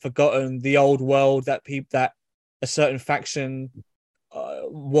marginalized, the forgotten, the old world that a certain faction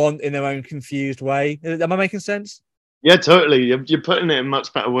want in their own confused way. Am I making sense? Yeah, totally. You're putting it in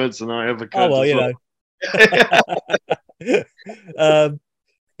much better words than I ever could. Oh well, you know.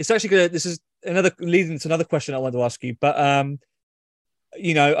 It's actually good. This is leading to another question I wanted to ask you. But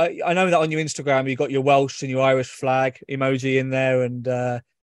you know, I know that on your Instagram you got your Welsh and your Irish flag emoji in there, and the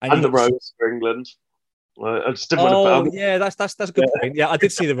rose for England. I just didn't want to put. Yeah, that's a good point. Yeah, I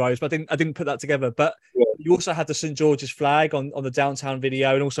did see the rose, but I didn't put that together. But you also had the St George's flag on the downtown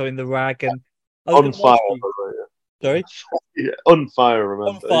video, and also in the rag and on fire. Sorry? Yeah, on fire,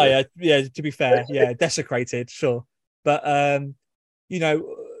 remember. On fire, yeah, to be fair. Yeah, desecrated, sure. But, you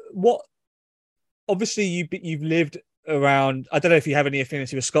know, what... Obviously, you've lived around... I don't know if you have any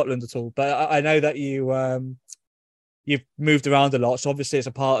affinity with Scotland at all, but I know that you've moved around a lot, so obviously it's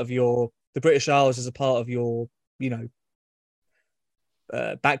a part of your... The British Isles is a part of your, you know,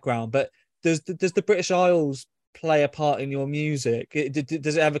 background. But does the British Isles play a part in your music?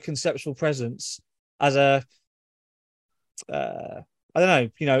 Does it have a conceptual presence as a... I don't know,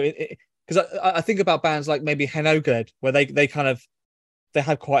 you know, because I think about bands like maybe Hen Oged, where they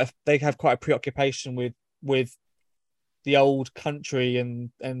have quite a preoccupation with the old country and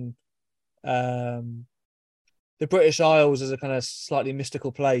the British Isles as a kind of slightly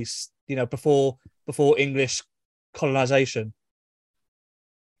mystical place, you know, before English colonization.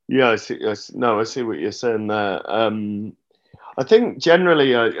 Yeah, I see what you're saying there. I think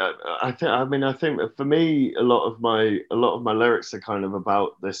generally, I think for me, a lot of my lyrics are kind of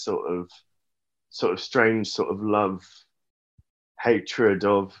about this sort of strange sort of love, hatred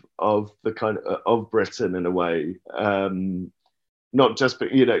of the kind of Britain in a way. Not just,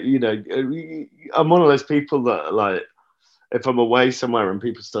 but you know, I'm one of those people that like, if I'm away somewhere and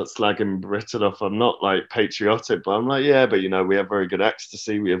people start slagging Britain off, I'm not like patriotic, but I'm like, yeah, but you know, we have very good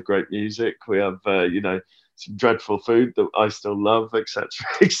ecstasy, we have great music, we have you know, some dreadful food that I still love, etc.,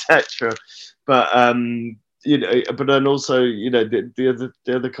 etc. But you know, but then also, you know, the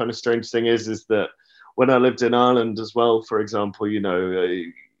other kind of strange thing is that when I lived in Ireland as well, for example, you know,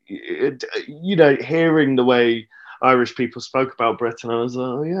 hearing the way Irish people spoke about Britain, I was like,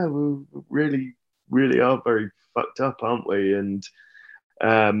 oh yeah, we really are very fucked up, aren't we? And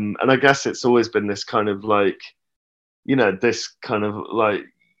I guess it's always been this kind of like, this kind of like,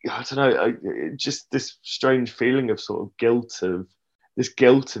 I don't know, just this strange feeling of sort of guilt of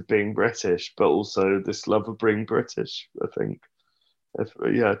being British, but also this love of being British, I think.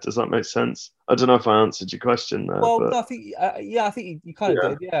 Does that make sense? I don't know if I answered your question there. Well, but... no, I think I think you kind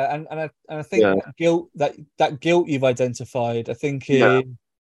of did, yeah. And I think Yeah. that guilt you've identified, I think Yeah.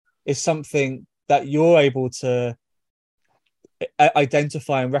 is something that you're able to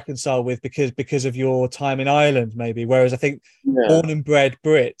identify and reconcile with because of your time in Ireland, maybe. Whereas I think born and bred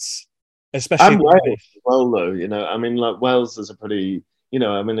Brits, especially And Wales as well, though. I mean, like Wales is a pretty,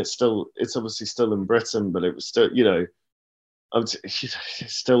 I mean, it's obviously still in Britain, but it was still,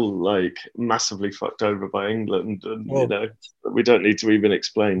 it's still like massively fucked over by England, and we don't need to even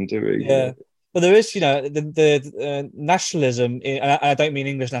explain, do we? Yeah. Well, there is, the nationalism, and I don't mean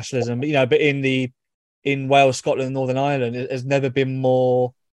English nationalism, but but in Wales, Scotland, and Northern Ireland, it has never been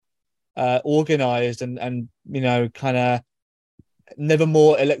more organised and kind of never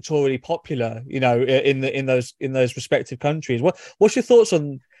more electorally popular. In those respective countries. What's your thoughts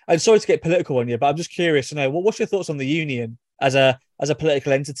on? I'm sorry to get political on you, but I'm just curious to know what's your thoughts on the union as a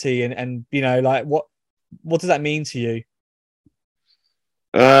political entity, and like what does that mean to you?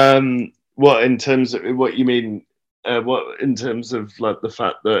 What in terms of what you mean? What in terms of like the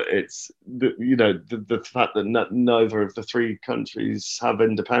fact that it's the fact that neither of the three countries have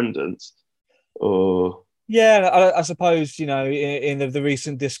independence, or I suppose in the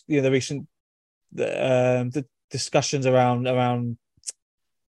recent the discussions around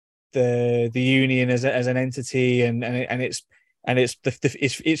the union as an entity and its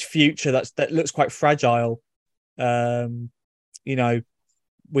future that looks quite fragile.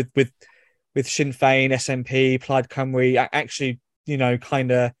 With Sinn Féin, SNP, Plaid Cymru actually,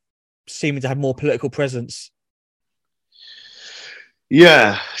 kind of seeming to have more political presence.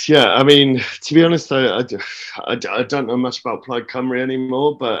 Yeah. I mean, to be honest, I don't know much about Plaid Cymru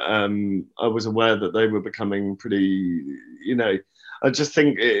anymore, but I was aware that they were becoming pretty, I just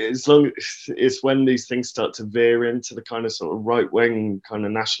think as long it's when these things start to veer into the kind of sort of right-wing kind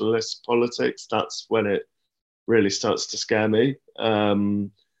of nationalist politics, that's when it really starts to scare me.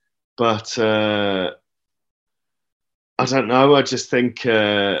 But I don't know. I just think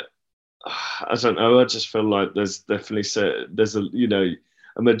I don't know. I just feel like there's definitely there's a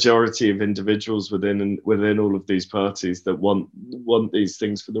majority of individuals within all of these parties that want these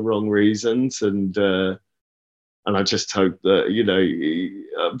things for the wrong reasons, and I just hope that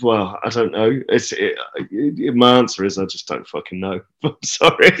well, I don't know. My answer is I just don't fucking know. I'm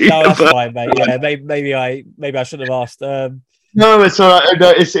sorry. No, that's fine, mate. Yeah, maybe I should have asked. No, it's all right.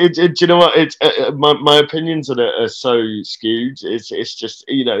 No, do you know what? It's my opinions on it are so skewed. It's just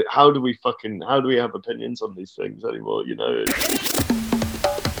how do we have opinions on these things anymore?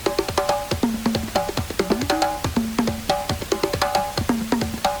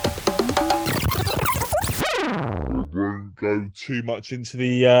 Won't go too much into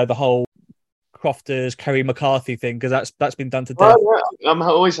the whole Crofters, Kerry McCarthy thing because that's been done to death. Well, I'm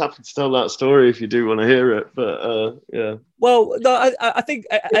always happy to tell that story if you do want to hear it, but yeah. Well, no, I think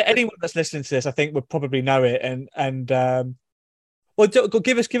anyone that's listening to this, I think would probably know it, and well,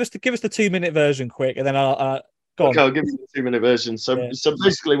 give us the 2-minute version quick, and then I'll go on. Okay, I'll give you the 2-minute version. So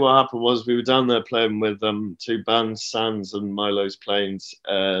basically, what happened was we were down there playing with two bands, Sands and Milo's Planes.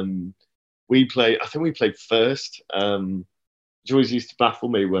 I think we played first. It always used to baffle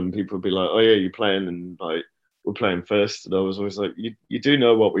me when people would be like, "Oh yeah, you're playing," and like we're playing first, and I was always like, "You do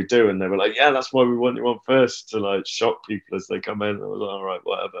know what we do?" And they were like, "Yeah, that's why we want you on first to like shock people as they come in." And I was like, "All right,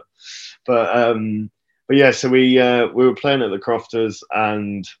 whatever." But yeah, so we were playing at the Crofters,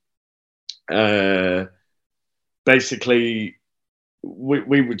 and basically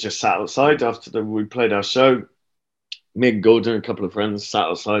we were just sat outside after we played our show. Me and Gordon, a couple of friends, sat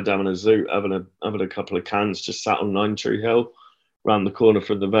outside having a zoo, having a couple of cans, just sat on Nine Tree Hill, around the corner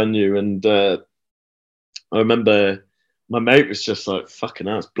from the venue. And I remember my mate was just like, "Fucking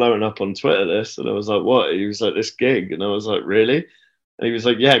hell, it's blowing up on Twitter, this." And I was like, "What?" He was like, "This gig." And I was like, "Really?" And he was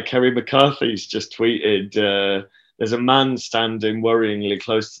like, "Yeah, Kerry McCarthy's just tweeted, there's a man standing worryingly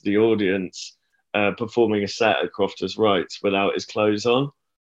close to the audience performing a set at Crofters Rights without his clothes on."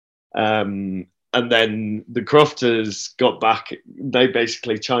 And then the Crofters got back. They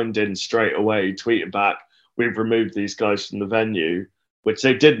basically chimed in straight away, tweeted back, "We've removed these guys from the venue," which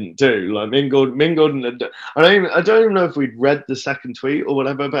they didn't do. Like me and Gordon, I don't even know if we'd read the second tweet or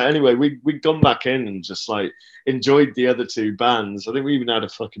whatever. But anyway, we'd gone back in and just like enjoyed the other two bands. I think we even had a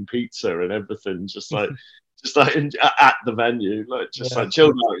fucking pizza and everything, just like at the venue, like just like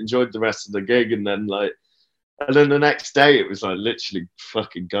chilled out, enjoyed the rest of the gig, and then like. And then the next day, it was like literally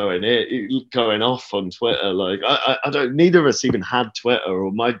fucking going off on Twitter. Like I don't. Neither of us even had Twitter,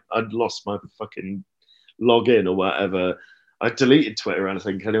 or I'd lost my fucking login or whatever. I deleted Twitter, I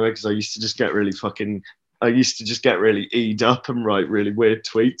think, anyway, because I used to just get really E'd up and write really weird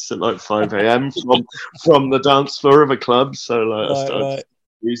tweets at like 5 a.m. from the dance floor of a club. So like I started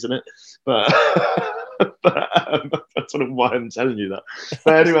using it, but. That's sort of why I'm telling you that.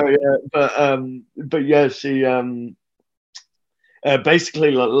 But anyway, but yeah, she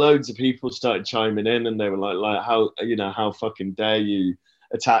basically like loads of people started chiming in, and they were like how fucking dare you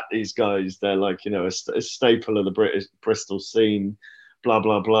attack these guys? They're like a staple of the Bristol scene, blah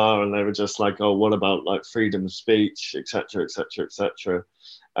blah blah, and they were just like, oh, what about like freedom of speech, etc., etc., etc.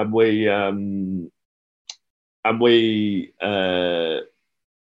 And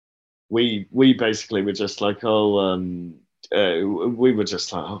we basically were just like, we were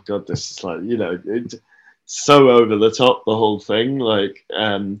just like, oh god, this is like, so over the top, the whole thing. Like,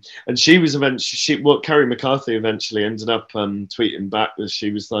 and she was Kerry McCarthy eventually ended up tweeting back that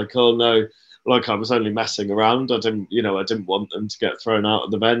she was like, oh no, like I was only messing around. I didn't want them to get thrown out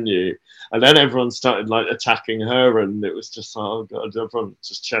of the venue. And then everyone started like attacking her, and it was just like, oh god, everyone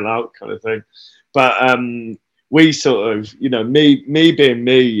just chill out kind of thing. But we sort of, me being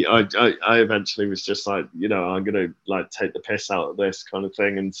me, I eventually was just like, I'm going to like take the piss out of this kind of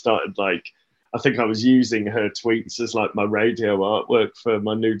thing, and started like, I think I was using her tweets as like my radio artwork for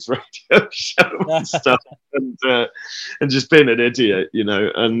my nudes radio show and stuff, and just being an idiot,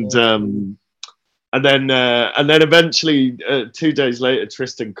 and then eventually 2 days later,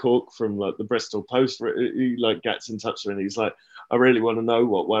 Tristan Cork from like the Bristol Post, he like gets in touch with me, and he's like, I really want to know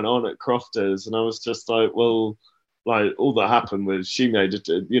what went on at Crofters. And I was just like, well, like all that happened was she made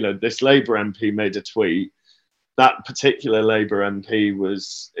this Labour MP made a tweet. That particular Labour MP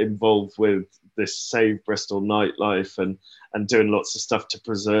was involved with this Save Bristol nightlife and doing lots of stuff to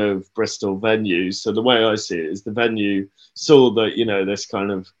preserve Bristol venues. So the way I see it is the venue saw that, this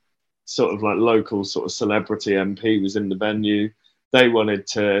kind of sort of like local sort of celebrity MP was in the venue. They wanted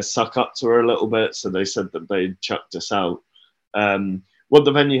to suck up to her a little bit. So they said that they chucked us out. What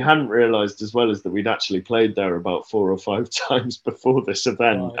the venue hadn't realised as well is that we'd actually played there about 4 or 5 times before this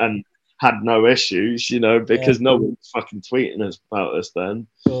event and had no issues, because no one was fucking tweeting us about us then.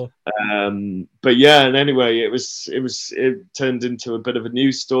 Sure. But yeah, and anyway, it turned into a bit of a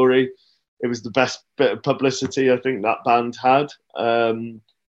news story. It was the best bit of publicity I think that band had. And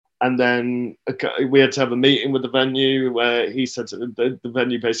then we had to have a meeting with the venue where he said the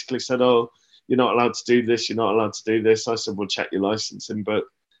venue basically said, oh, you're not allowed to do this, you're not allowed to do this. I said, well, check your licensing book.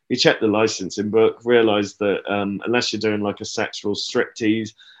 He checked the licensing book, realised that unless you're doing like a sexual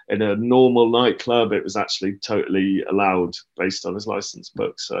striptease in a normal nightclub, it was actually totally allowed based on his license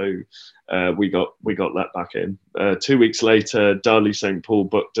book. So we got let back in. 2 weeks later, Darley St. Paul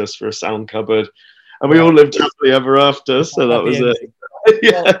booked us for a sound cupboard, and we all lived happily ever after. So that was it.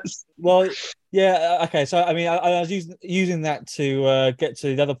 Yes. Well, yeah. Okay. So I mean, I was using that to get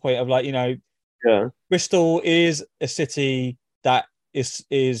to the other point of like, yeah, Bristol is a city that is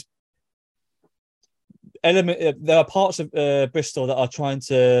there are parts of Bristol that are trying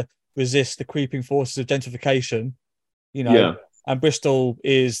to resist the creeping forces of gentrification, and Bristol's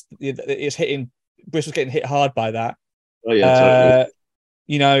getting hit hard by that. Oh yeah,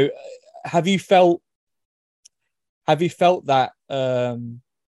 totally. Have you felt that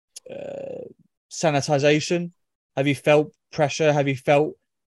sanitization? Have you felt pressure? Have you felt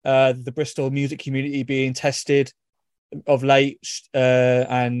the Bristol music community being tested of late?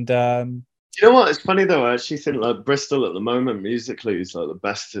 You know what? It's funny though. I actually think like Bristol at the moment musically is like the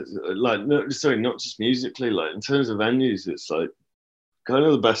best. Like, not just musically. Like in terms of venues, it's like kind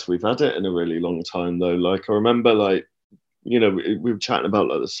of the best we've had it in a really long time. Though, like I remember, like we were chatting about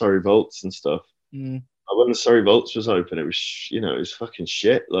like the Surrey Vaults and stuff. Mm. When the Surrey Vaults was open, it was it was fucking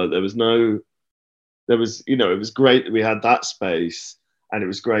shit. Like it was great that we had that space, and it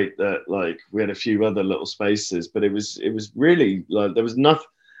was great that like we had a few other little spaces, but it was really like there was no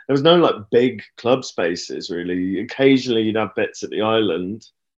like big club spaces really. Occasionally you'd have bits at the Island,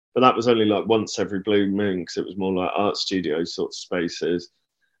 but that was only like once every blue moon because it was more like art studio sort of spaces.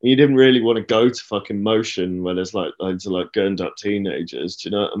 And you didn't really want to go to fucking Motion where there's like loads of like gurned up teenagers. Do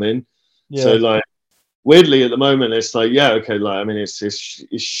you know what I mean? Yeah. So like weirdly at the moment it's like, yeah, okay, like I mean it's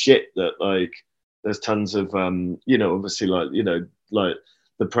shit that like there's tons of obviously like like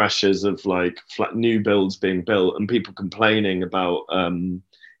the pressures of like flat new builds being built and people complaining about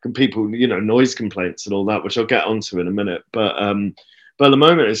noise complaints and all that, which I'll get onto in a minute. But at the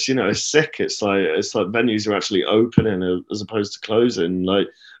moment it's it's sick. It's like venues are actually opening as opposed to closing. Like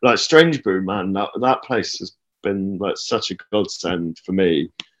Strange Brew, man, that place is been like such a godsend for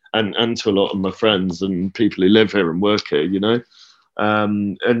me and to a lot of my friends and people who live here and work here, you know.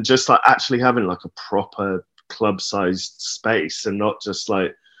 And just like actually having like a proper club-sized space and not just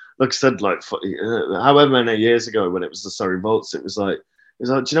like I said, like however many years ago when it was the Surrey Vaults, it was like,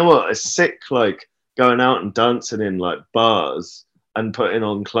 do you know what? It's sick, like going out and dancing in like bars and putting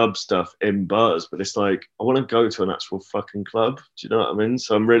on club stuff in bars, but it's like I want to go to an actual fucking club. Do you know what I mean?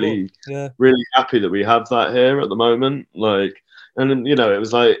 So I'm really happy that we have that here at the moment. Like, and you know, it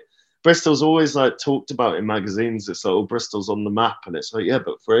was like Bristol's always like talked about in magazines. It's like, oh, Bristol's on the map, and it's like, yeah,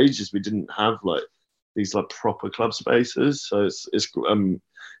 but for ages we didn't have like these like proper club spaces. So it's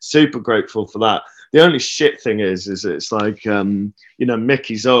super grateful for that. The only shit thing is it's like, you know,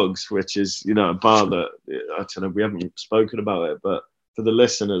 Mickey's Ogs, which is, you know, a bar that, I don't know, we haven't spoken about it, but for the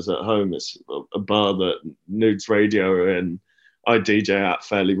listeners at home, it's a bar that Nudes Radio are in. I DJ at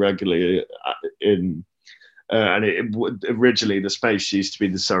fairly regularly in, and originally the space used to be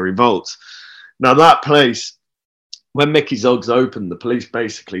the Surrey Vault. Now that place, when Mickey's Ogs opened, the police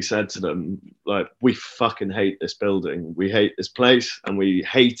basically said to them, like, we fucking hate this building. We hate this place, and we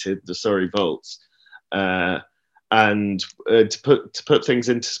hated the Surrey Vaults. And to put things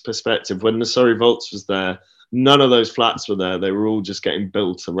into perspective, when the Surrey Vaults was there, none of those flats were there. They were all just getting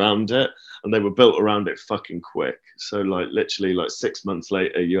built around it, and they were built around it fucking quick. So like literally like 6 months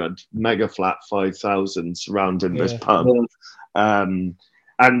later, you had mega flat 5,000 surrounding this pub.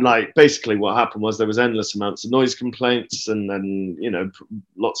 And like basically what happened was there was endless amounts of noise complaints, and then, you know,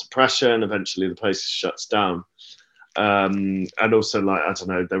 lots of pressure, and eventually the place shuts down. And also, like, I don't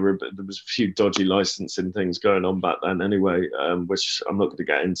know, there was a few dodgy licensing things going on back then anyway, which I'm not going to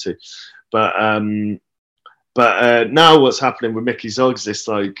get into. But now what's happening with Mickey's Ogs is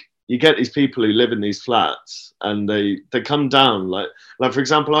like you get these people who live in these flats, and they come down like for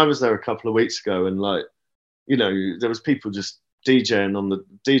example, I was there a couple of weeks ago, and like, you know, there was people just DJing on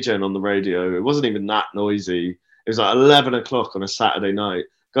the radio. It wasn't even that noisy. It was like 11 o'clock on a Saturday night.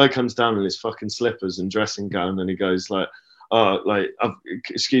 Guy comes down in his fucking slippers and dressing gown, and he goes like, "Oh, like,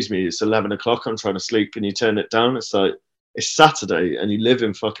 excuse me, it's 11 o'clock. I'm trying to sleep. Can you turn it down?" It's like, it's Saturday, and you live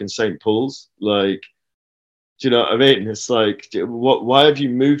in fucking St. Paul's. Like, do you know what I mean? It's like, why have you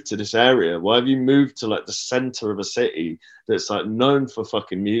moved to this area? Why have you moved to like the center of a city that's like known for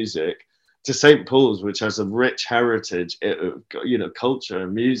fucking music, to St. Paul's, which has a rich heritage, you know, culture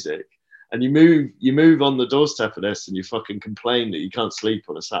and music, and you move on the doorstep of this, and you fucking complain that you can't sleep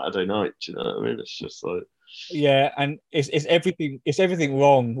on a Saturday night. Do you know what I mean? It's just like, yeah, and it's everything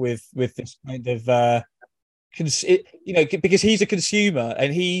wrong with this kind of you know, because he's a consumer,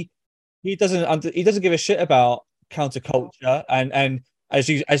 and he doesn't give a shit about counterculture and as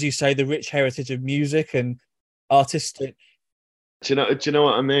you say, the rich heritage of music and artistic. Do you know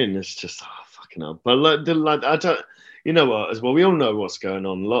what I mean? It's just fucking hell. But like I don't. You know what? As well, we all know what's going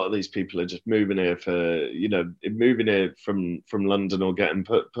on. A lot of these people are just moving here from London, or getting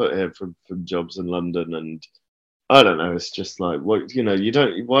put here from jobs in London, and I don't know. It's just like, what, you know, you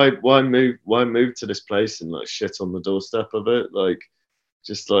don't. Why move to this place and like shit on the doorstep of it? Like,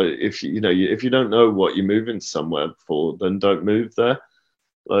 just like, if you don't know what you're moving somewhere for, then don't move there.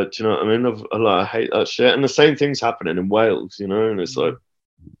 Like, do you know what I mean? I hate that shit. And the same thing's happening in Wales, you know. And it's like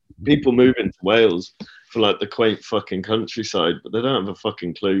people moving to Wales for like the quaint fucking countryside, but they don't have a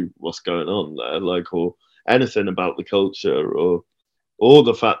fucking clue what's going on there, like, or anything about the culture, or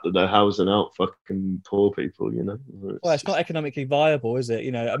the fact that they're housing out fucking poor people, you know. Well, it's not economically viable, is it?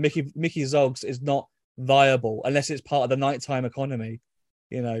 You know, Mickey's Ogs is not viable unless it's part of the nighttime economy.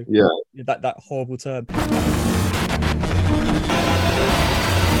 You know, yeah, that horrible term.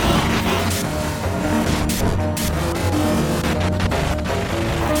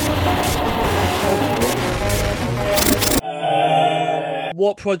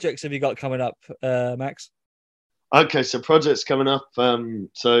 What projects have you got coming up, Max? Okay, so projects coming up.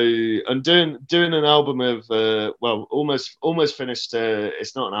 So I'm doing an album of almost finished.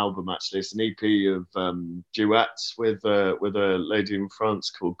 It's not an album actually. It's an EP of duets with a lady in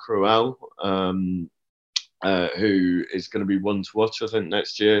France called Cruelle, who is going to be one to watch, I think,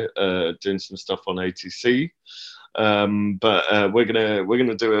 next year. Doing some stuff on ATC. But we're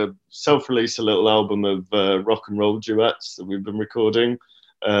gonna do a self-release, a little album of rock and roll duets that we've been recording,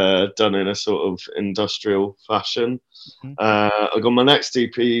 done in a sort of industrial fashion. I got my next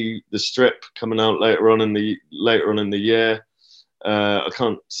EP, The Strip, coming out later on in the year. I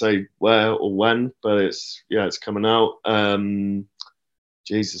can't say where or when, but it's coming out.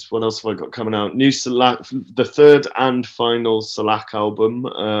 Jesus, what else have I got coming out? New Salak, the third and final Salak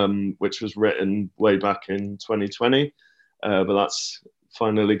album, which was written way back in 2020, but that's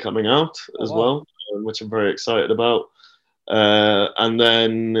finally coming out as well. which I'm very excited about. And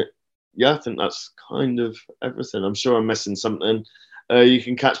then, yeah, I think that's kind of everything. I'm sure I'm missing something. You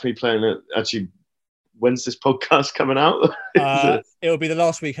can catch me playing it. Actually, when's this podcast coming out? It'll be the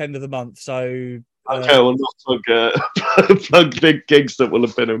last weekend of the month. So okay, well, not plug big gigs that will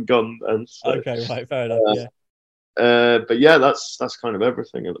have been and gone then. So. Okay, right, fair enough. Yeah. But yeah, that's kind of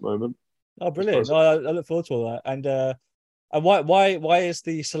everything at the moment. Oh, brilliant! I look forward to all that. And why is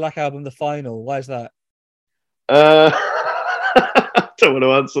the Selak album the final? Why is that? I don't want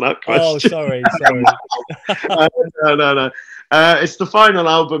to answer that question. Oh, sorry. No. It's the final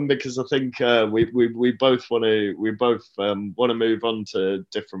album because I think we both want to move on to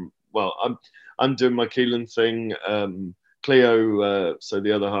different. Well, I'm doing my Keelan thing. Cleo, so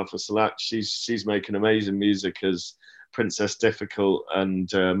the other half of Selak, she's making amazing music as Princess Difficult and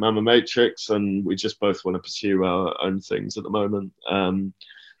Mama Matrix, and we just both want to pursue our own things at the moment. Yeah.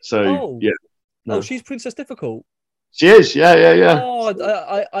 No. Oh, she's Princess Difficult. She is, yeah. Oh,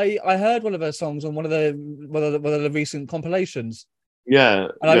 I heard one of her songs on one of the recent compilations. Yeah,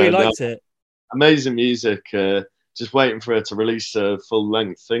 and I really liked it. Amazing music. Just waiting for her to release a full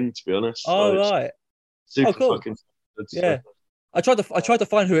length thing. To be honest. Oh, right. Super cool. fucking good. Yeah. I tried to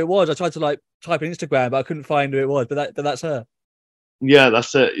find who it was. I tried to like type in Instagram, but I couldn't find who it was. But that's her. Yeah,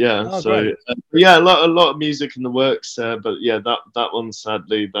 that's it. Yeah. Oh, so yeah, a lot of music in the works. But yeah, that one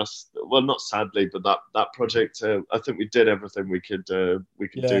sadly, not sadly, but that project. I think we did everything we could do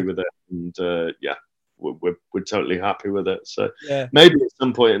with it, and yeah, we're totally happy with it. So maybe at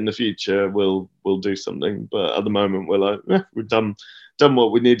some point in the future we'll do something. But at the moment we're like, we've done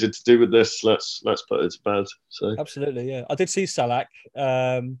what we needed to do with this. Let's put it to bed. So absolutely, yeah. I did see Selak.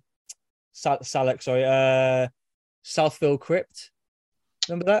 Sorry, Southfield Crypt.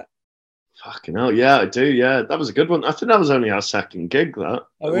 Remember that? Fucking hell, yeah, I do. Yeah, that was a good one. I think that was only our second gig. That.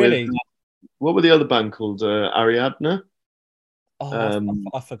 Oh, really? What were the other band called? Ariadne. Oh,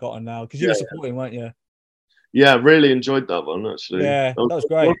 I've forgotten now because you were supporting, weren't you? Yeah, really enjoyed that one actually. Yeah, that was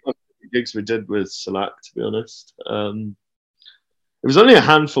great. One of the gigs we did with Selak, to be honest. It was only a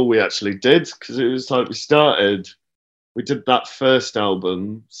handful we actually did because it was like we did that first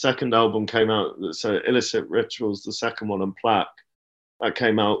album. Second album came out, so Illicit Rituals, the second one, and Plaque. That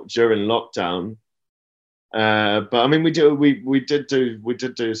came out during lockdown. But I mean, we did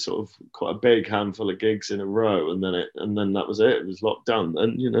do sort of quite a big handful of gigs in a row, and then that was it. It was lockdown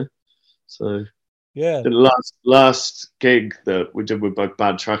then, you know. So yeah, the last gig that we did with both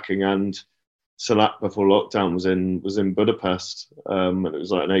Bad Tracking and Selak before lockdown was in Budapest, and it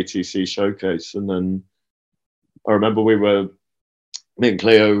was like an ATC showcase. And then I remember me and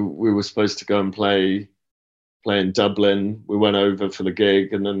Cleo, we were supposed to go and play in Dublin. We went over for the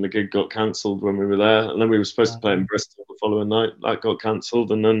gig, and then the gig got cancelled when we were there. And then we were supposed to play in Bristol the following night. That got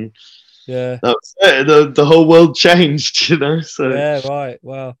cancelled, and then that was it. The whole world changed, you know. So yeah, right.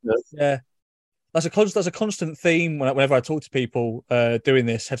 Wow. Yeah. That's a constant theme whenever I talk to people doing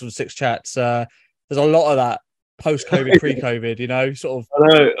this Heads on Six chats. There's a lot of that post-COVID, pre-COVID. You know, sort of. I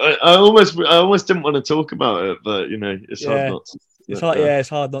know. I almost didn't want to talk about it, but you know, it's hard not to. It's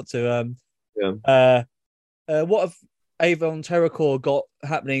hard not to. What have Avon Terrorcore got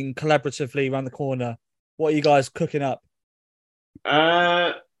happening collaboratively around the corner? What are you guys cooking up?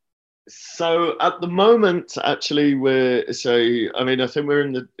 So at the moment, actually, I think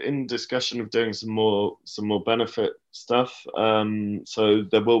we're in discussion of doing some more benefit stuff. So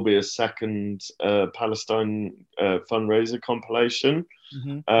there will be a second Palestine fundraiser compilation.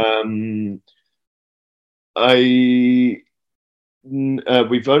 Mm-hmm.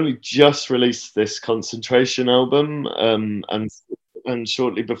 We've only just released this Concentration album, and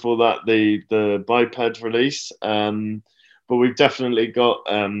shortly before that the Biped release. But we've definitely got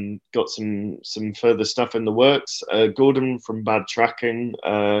some further stuff in the works. Gordon from Bad Tracking,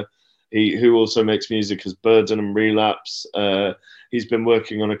 who also makes music as Burden and Relapse. He's been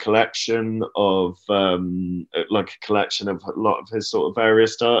working on a collection of a lot of his sort of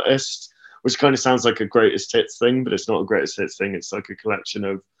various artists, which kind of sounds like a greatest hits thing, but it's not a greatest hits thing. It's like a collection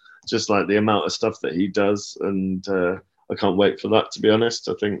of just like the amount of stuff that he does, and I can't wait for that, to be honest.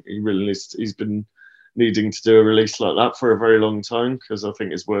 I think he's been needing to do a release like that for a very long time, because I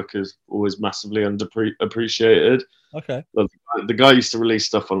think his work is always massively underappreciated. Okay. The guy used to release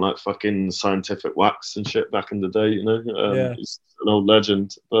stuff on like fucking Scientific Wax and shit back in the day, you know. He's an old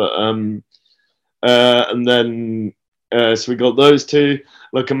legend. But and then so we got those two.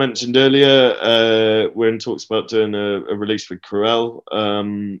 Like I mentioned earlier, we're in talks about doing a release with Cruel,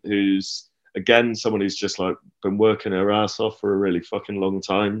 who's again someone who's just like been working her ass off for a really fucking long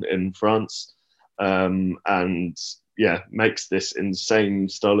time in France. And yeah, makes this insane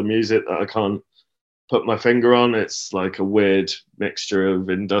style of music that I can't put my finger on. It's like a weird mixture of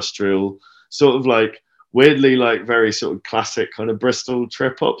industrial, sort of like weirdly like very sort of classic kind of Bristol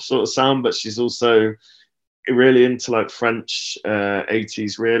trip hop sort of sound, but she's also really into like French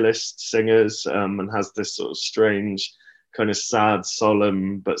 80s realist singers, and has this sort of strange kind of sad,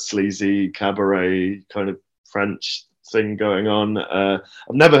 solemn but sleazy cabaret kind of French thing going on. I've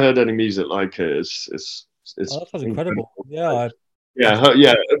never heard any music like it. It's that sounds incredible. Yeah,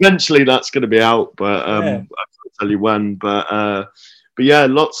 yeah. Eventually that's going to be out, but I can't tell you when. But yeah,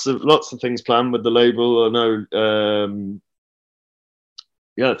 lots of things planned with the label. I know.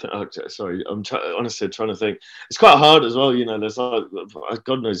 Yeah, sorry. I'm honestly trying to think. It's quite hard as well. You know, there's like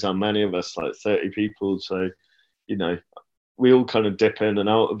God knows how many of us, like 30 people. So, you know, we all kind of dip in and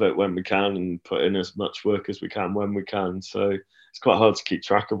out of it when we can, and put in as much work as we can when we can. So it's quite hard to keep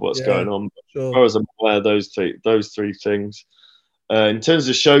track of what's going on. But as far as I'm aware, those three things. In terms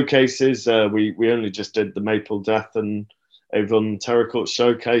of showcases, we only just did the Maple Death and Avon Terracotta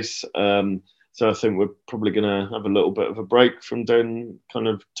showcase. So I think we're probably going to have a little bit of a break from doing kind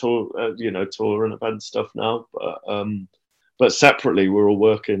of tour and event stuff now. But separately, we're all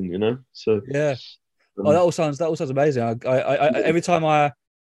working, you know. So yeah. Oh, that all sounds amazing. I every time my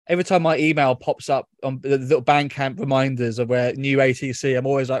email pops up on the little Bandcamp reminders of where new ATC, I'm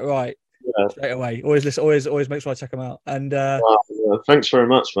always like, right, straight away. Always listen. Always make sure I check them out. And thanks very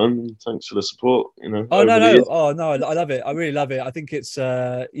much, man. Thanks for the support. You know. Oh no. Oh no, I love it. I really love it. I think it's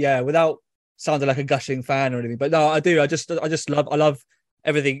without sounding like a gushing fan or anything, but no, I do. I just love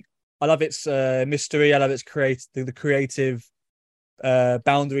everything. I love its mystery. I love its the creative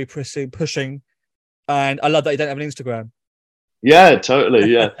boundary pushing, and I love that you don't have an Instagram. Yeah,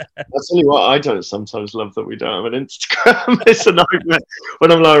 totally. Yeah, I'll tell you what, I don't sometimes love that we don't have an Instagram. It's a nightmare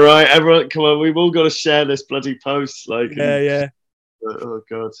when I'm like, right, everyone, come on, we've all got to share this bloody post. Like, yeah. Oh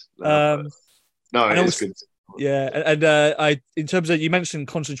god. No, it is good. Yeah, and I, in terms of, you mentioned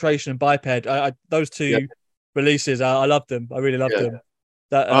Concentration and Biped, those two releases, I love them. I really love them.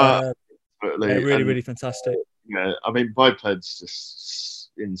 That totally. Really fantastic. Yeah, I mean, Biped's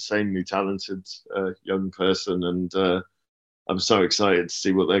just insanely talented young person, and I'm so excited to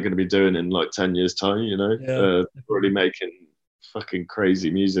see what they're going to be doing in like 10 years' time. You know, really making fucking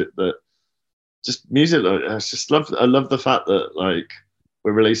crazy music. I love the fact that like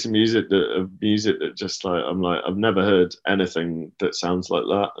we're releasing music that just like I've never heard anything that sounds like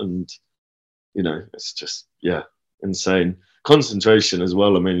that, and you know, it's just insane. Concentration as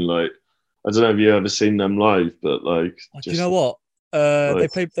well. I mean, like, I don't know if you ever seen them live, but like, do you know what?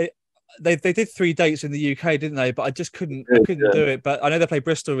 They did 3 dates in the UK, didn't they? But I just couldn't do it. But I know they played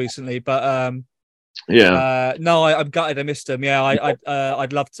Bristol recently. But no, I'm gutted. I missed them. Yeah,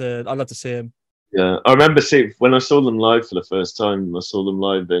 I'd love to see them. Yeah, I remember when I saw them live for the first time. I saw them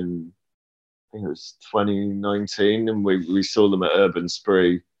live in, I think it was 2019, and we saw them at Urban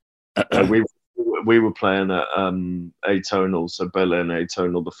Spree. We were playing at Atonal, so Berlin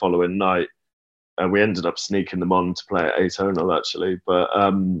Atonal the following night, and we ended up sneaking them on to play at Atonal actually. But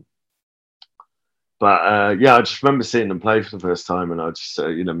yeah, I just remember seeing them play for the first time, and I just,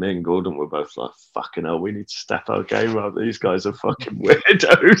 me and Gordon were both like, fucking hell, we need to step our game up. These guys are fucking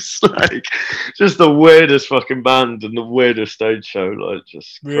weirdos. Like, just the weirdest fucking band and the weirdest stage show. Like,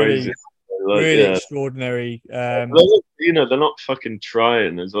 just crazy. Like, really extraordinary. They're not fucking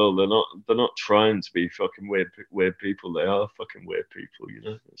trying as well. They're not trying to be fucking weird people. They are fucking weird people. You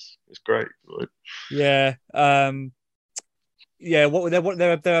know, it's great. Right? Yeah. Yeah,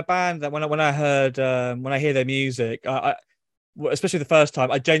 they're a band that when I hear their music, I especially the first time,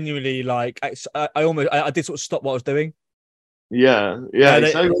 I genuinely like. I did sort of stop what I was doing. Yeah.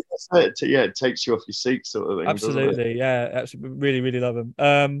 It takes you off your seat, sort of thing. Absolutely, yeah, absolutely, really love them.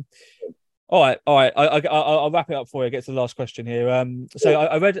 All right. I'll wrap it up for you. Get to the last question here. So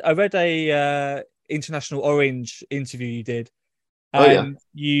I read a International Orange interview you did, and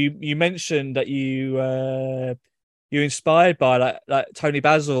you mentioned that you're inspired by like Tony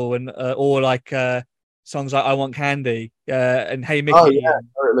Basil and or like songs like I Want Candy and Hey Mickey. Oh yeah,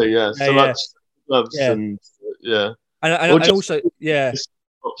 totally, yeah. So like Loves and and also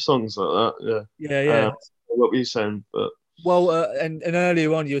songs like that. Yeah. What were you saying? But well, and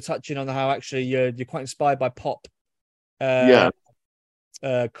earlier on you were touching on how actually you're quite inspired by pop. Craft,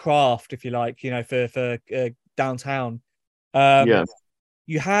 if you like, you know, for downtown.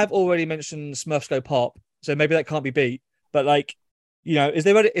 You have already mentioned Smurfs Go Pop. So maybe that can't be beat, but like, you know, is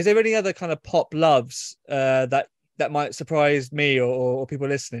there any other kind of pop loves that might surprise me or people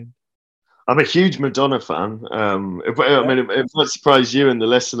listening? I'm a huge Madonna fan. I mean, it might surprise you and the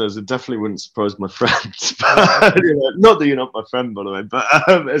listeners. It definitely wouldn't surprise my friends. But, not that you're not my friend, by the way, but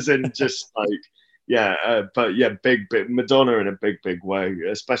as in just like, but yeah, big Madonna in a big way,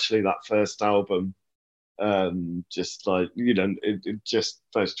 especially that first album. Just like it just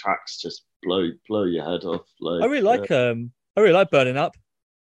those tracks just blow your head off. Like I really like Burning Up.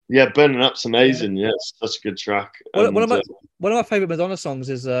 yeah, Burning Up's amazing. Yeah, it's such a good track. One of And, my favorite Madonna songs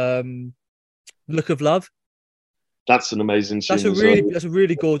is "Look of Love." that's an amazing tune. That's a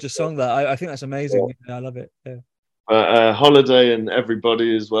really gorgeous song. That I think that's amazing. Yeah, I love it. Yeah. Holiday and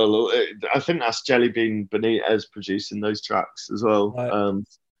Everybody as well. I think that's Jelly Bean Benitez producing those tracks as well. Right.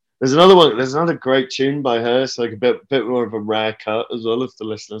 There's another one. There's another great tune by her. It's like a bit more of a rare cut as well, if the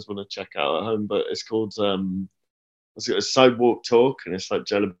listeners want to check out at home. But it's called it's got a Sidewalk Talk, and it's like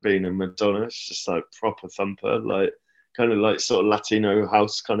Jelly Bean and Madonna. It's just like proper thumper, like kind of like sort of Latino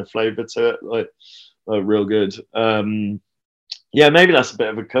house kind of flavor to it, like real good. Yeah, maybe that's a bit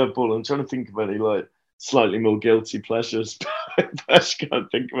of a curveball. I'm trying to think of any like slightly more guilty pleasures, but I just can't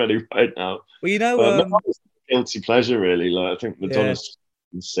think of any right now. Well, you know, But no, it's a guilty pleasure really. Like I think Madonna's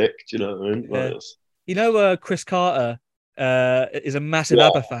sick. Do you know what I mean? Yeah. Like, you know, Chris Carter is a massive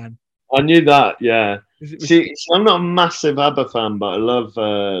ABBA fan. I knew that. Yeah. See, I'm not a massive ABBA fan, but I love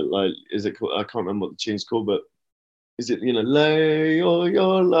like, is it called? I can't remember what the tune's called, but is it lay all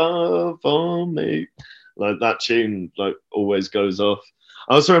your love on me? Like that tune, like always goes off.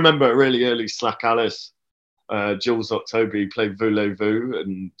 I also remember a really early Slack Alice, Jules October played Voulez-Vous,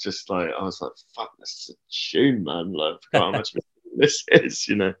 and just like I was like, fuck, this is a tune, man. Like, I forgot how much this is,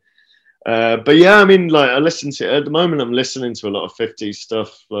 But yeah, I mean, like I listen to at the moment. I'm listening to a lot of 50s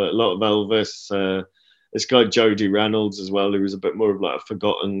stuff, like a lot of Elvis. This guy Jody Reynolds as well, who was a bit more of like a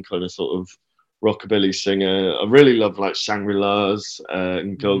forgotten kind of sort of rockabilly singer. I really love like Shangri-La's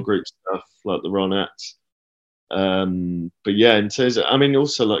and girl group stuff, like the Ronettes. But yeah, in terms of, I mean,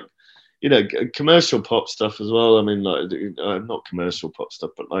 also like, commercial pop stuff as well. I mean, like not commercial pop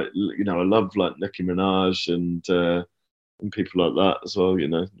stuff, but like, I love like Nicki Minaj and people like that as well.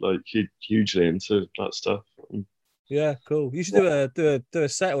 Like hugely into that stuff. Yeah, cool. You should do a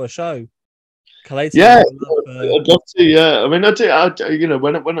set or a show. Collating. Yeah, I'd love to. Yeah, I mean, I do.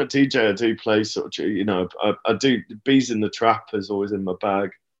 When I DJ, I do play sort of. I do. Bees in the Trap is always in my bag,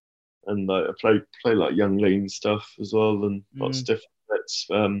 and like I play like Young Lean stuff as well, and lots of different bits.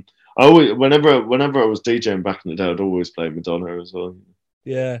 I always, whenever I was DJing back in the day, I'd always play Madonna as well.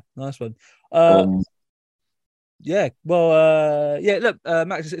 Yeah, nice one. Yeah, well, look,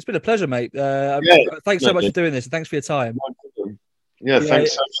 Max, it's been a pleasure, mate. Thanks so much for doing this. Thanks for your time. Yeah,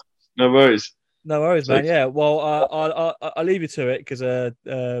 thanks so much. No worries. No worries, man. Yeah, well, I'll leave you to it because I've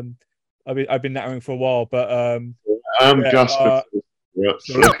been nattering for a while, but I'm just.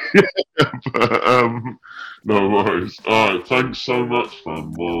 No worries. All right, thanks so much,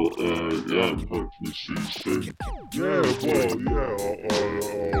 man. Well, yeah, hopefully see you soon. Yeah, well, yeah,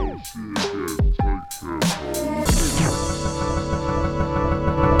 I'll see you again. Take care.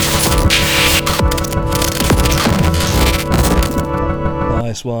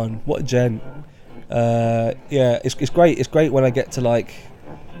 Nice one. What a gent. Yeah, it's great. It's great when I get to like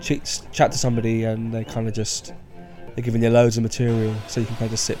chat to somebody and they kind of just they're giving you loads of material, so you can kind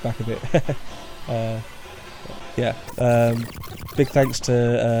of just sit back a bit. Big thanks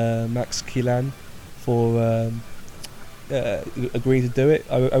to Max Keelan for agreeing to do it.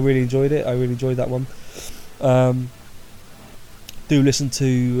 I really enjoyed it. I really enjoyed that one. Do listen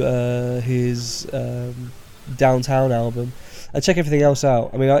to his Downtown album and check everything else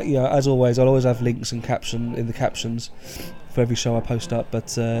out. I mean, as always, I'll always have links and caption in the captions for every show I post up.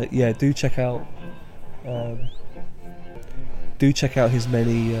 But do check out his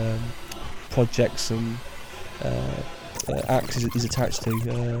many projects and acts he's attached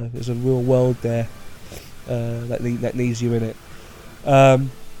to. There's a real world there that needs you in it.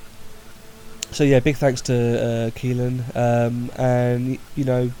 So yeah, big thanks to Keelan, and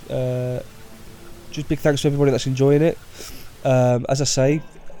just big thanks to everybody that's enjoying it. As I say,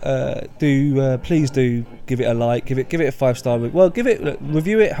 please do give it a like, give it a 5-star. Well,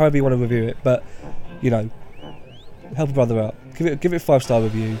 review it however you want to review it, but help a brother out. Give it a 5-star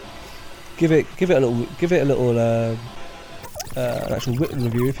review. Give it a little an actual written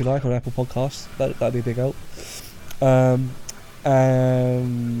review if you like on Apple Podcasts. That'd be a big help.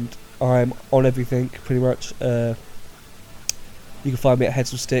 And I'm on everything pretty much. You can find me at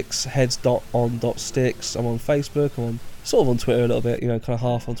Heads with Sticks, heads.on.sticks. I'm on Facebook. I'm sort of on Twitter a little bit, kind of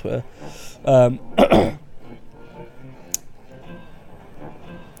half on Twitter.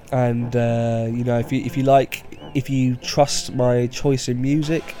 And if you trust my choice in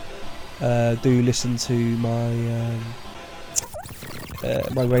music, do listen to my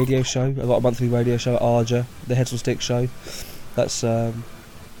my radio show. I've got a monthly radio show at Arja, the Heads with Sticks show. That's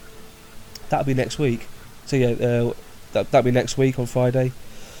that'll be next week. So yeah, that'll be next week on Friday.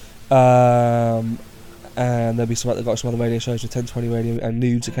 And there'll be they've got some other radio shows with 1020 Radio and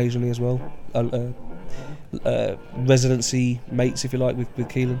Nudes occasionally as well. Residency mates, if you like, with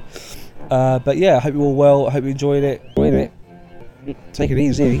Keelan. But yeah, I hope you're all well. I hope you're enjoying it. Take it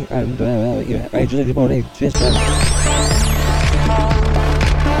easy and yeah, enjoy the morning. Cheers, man.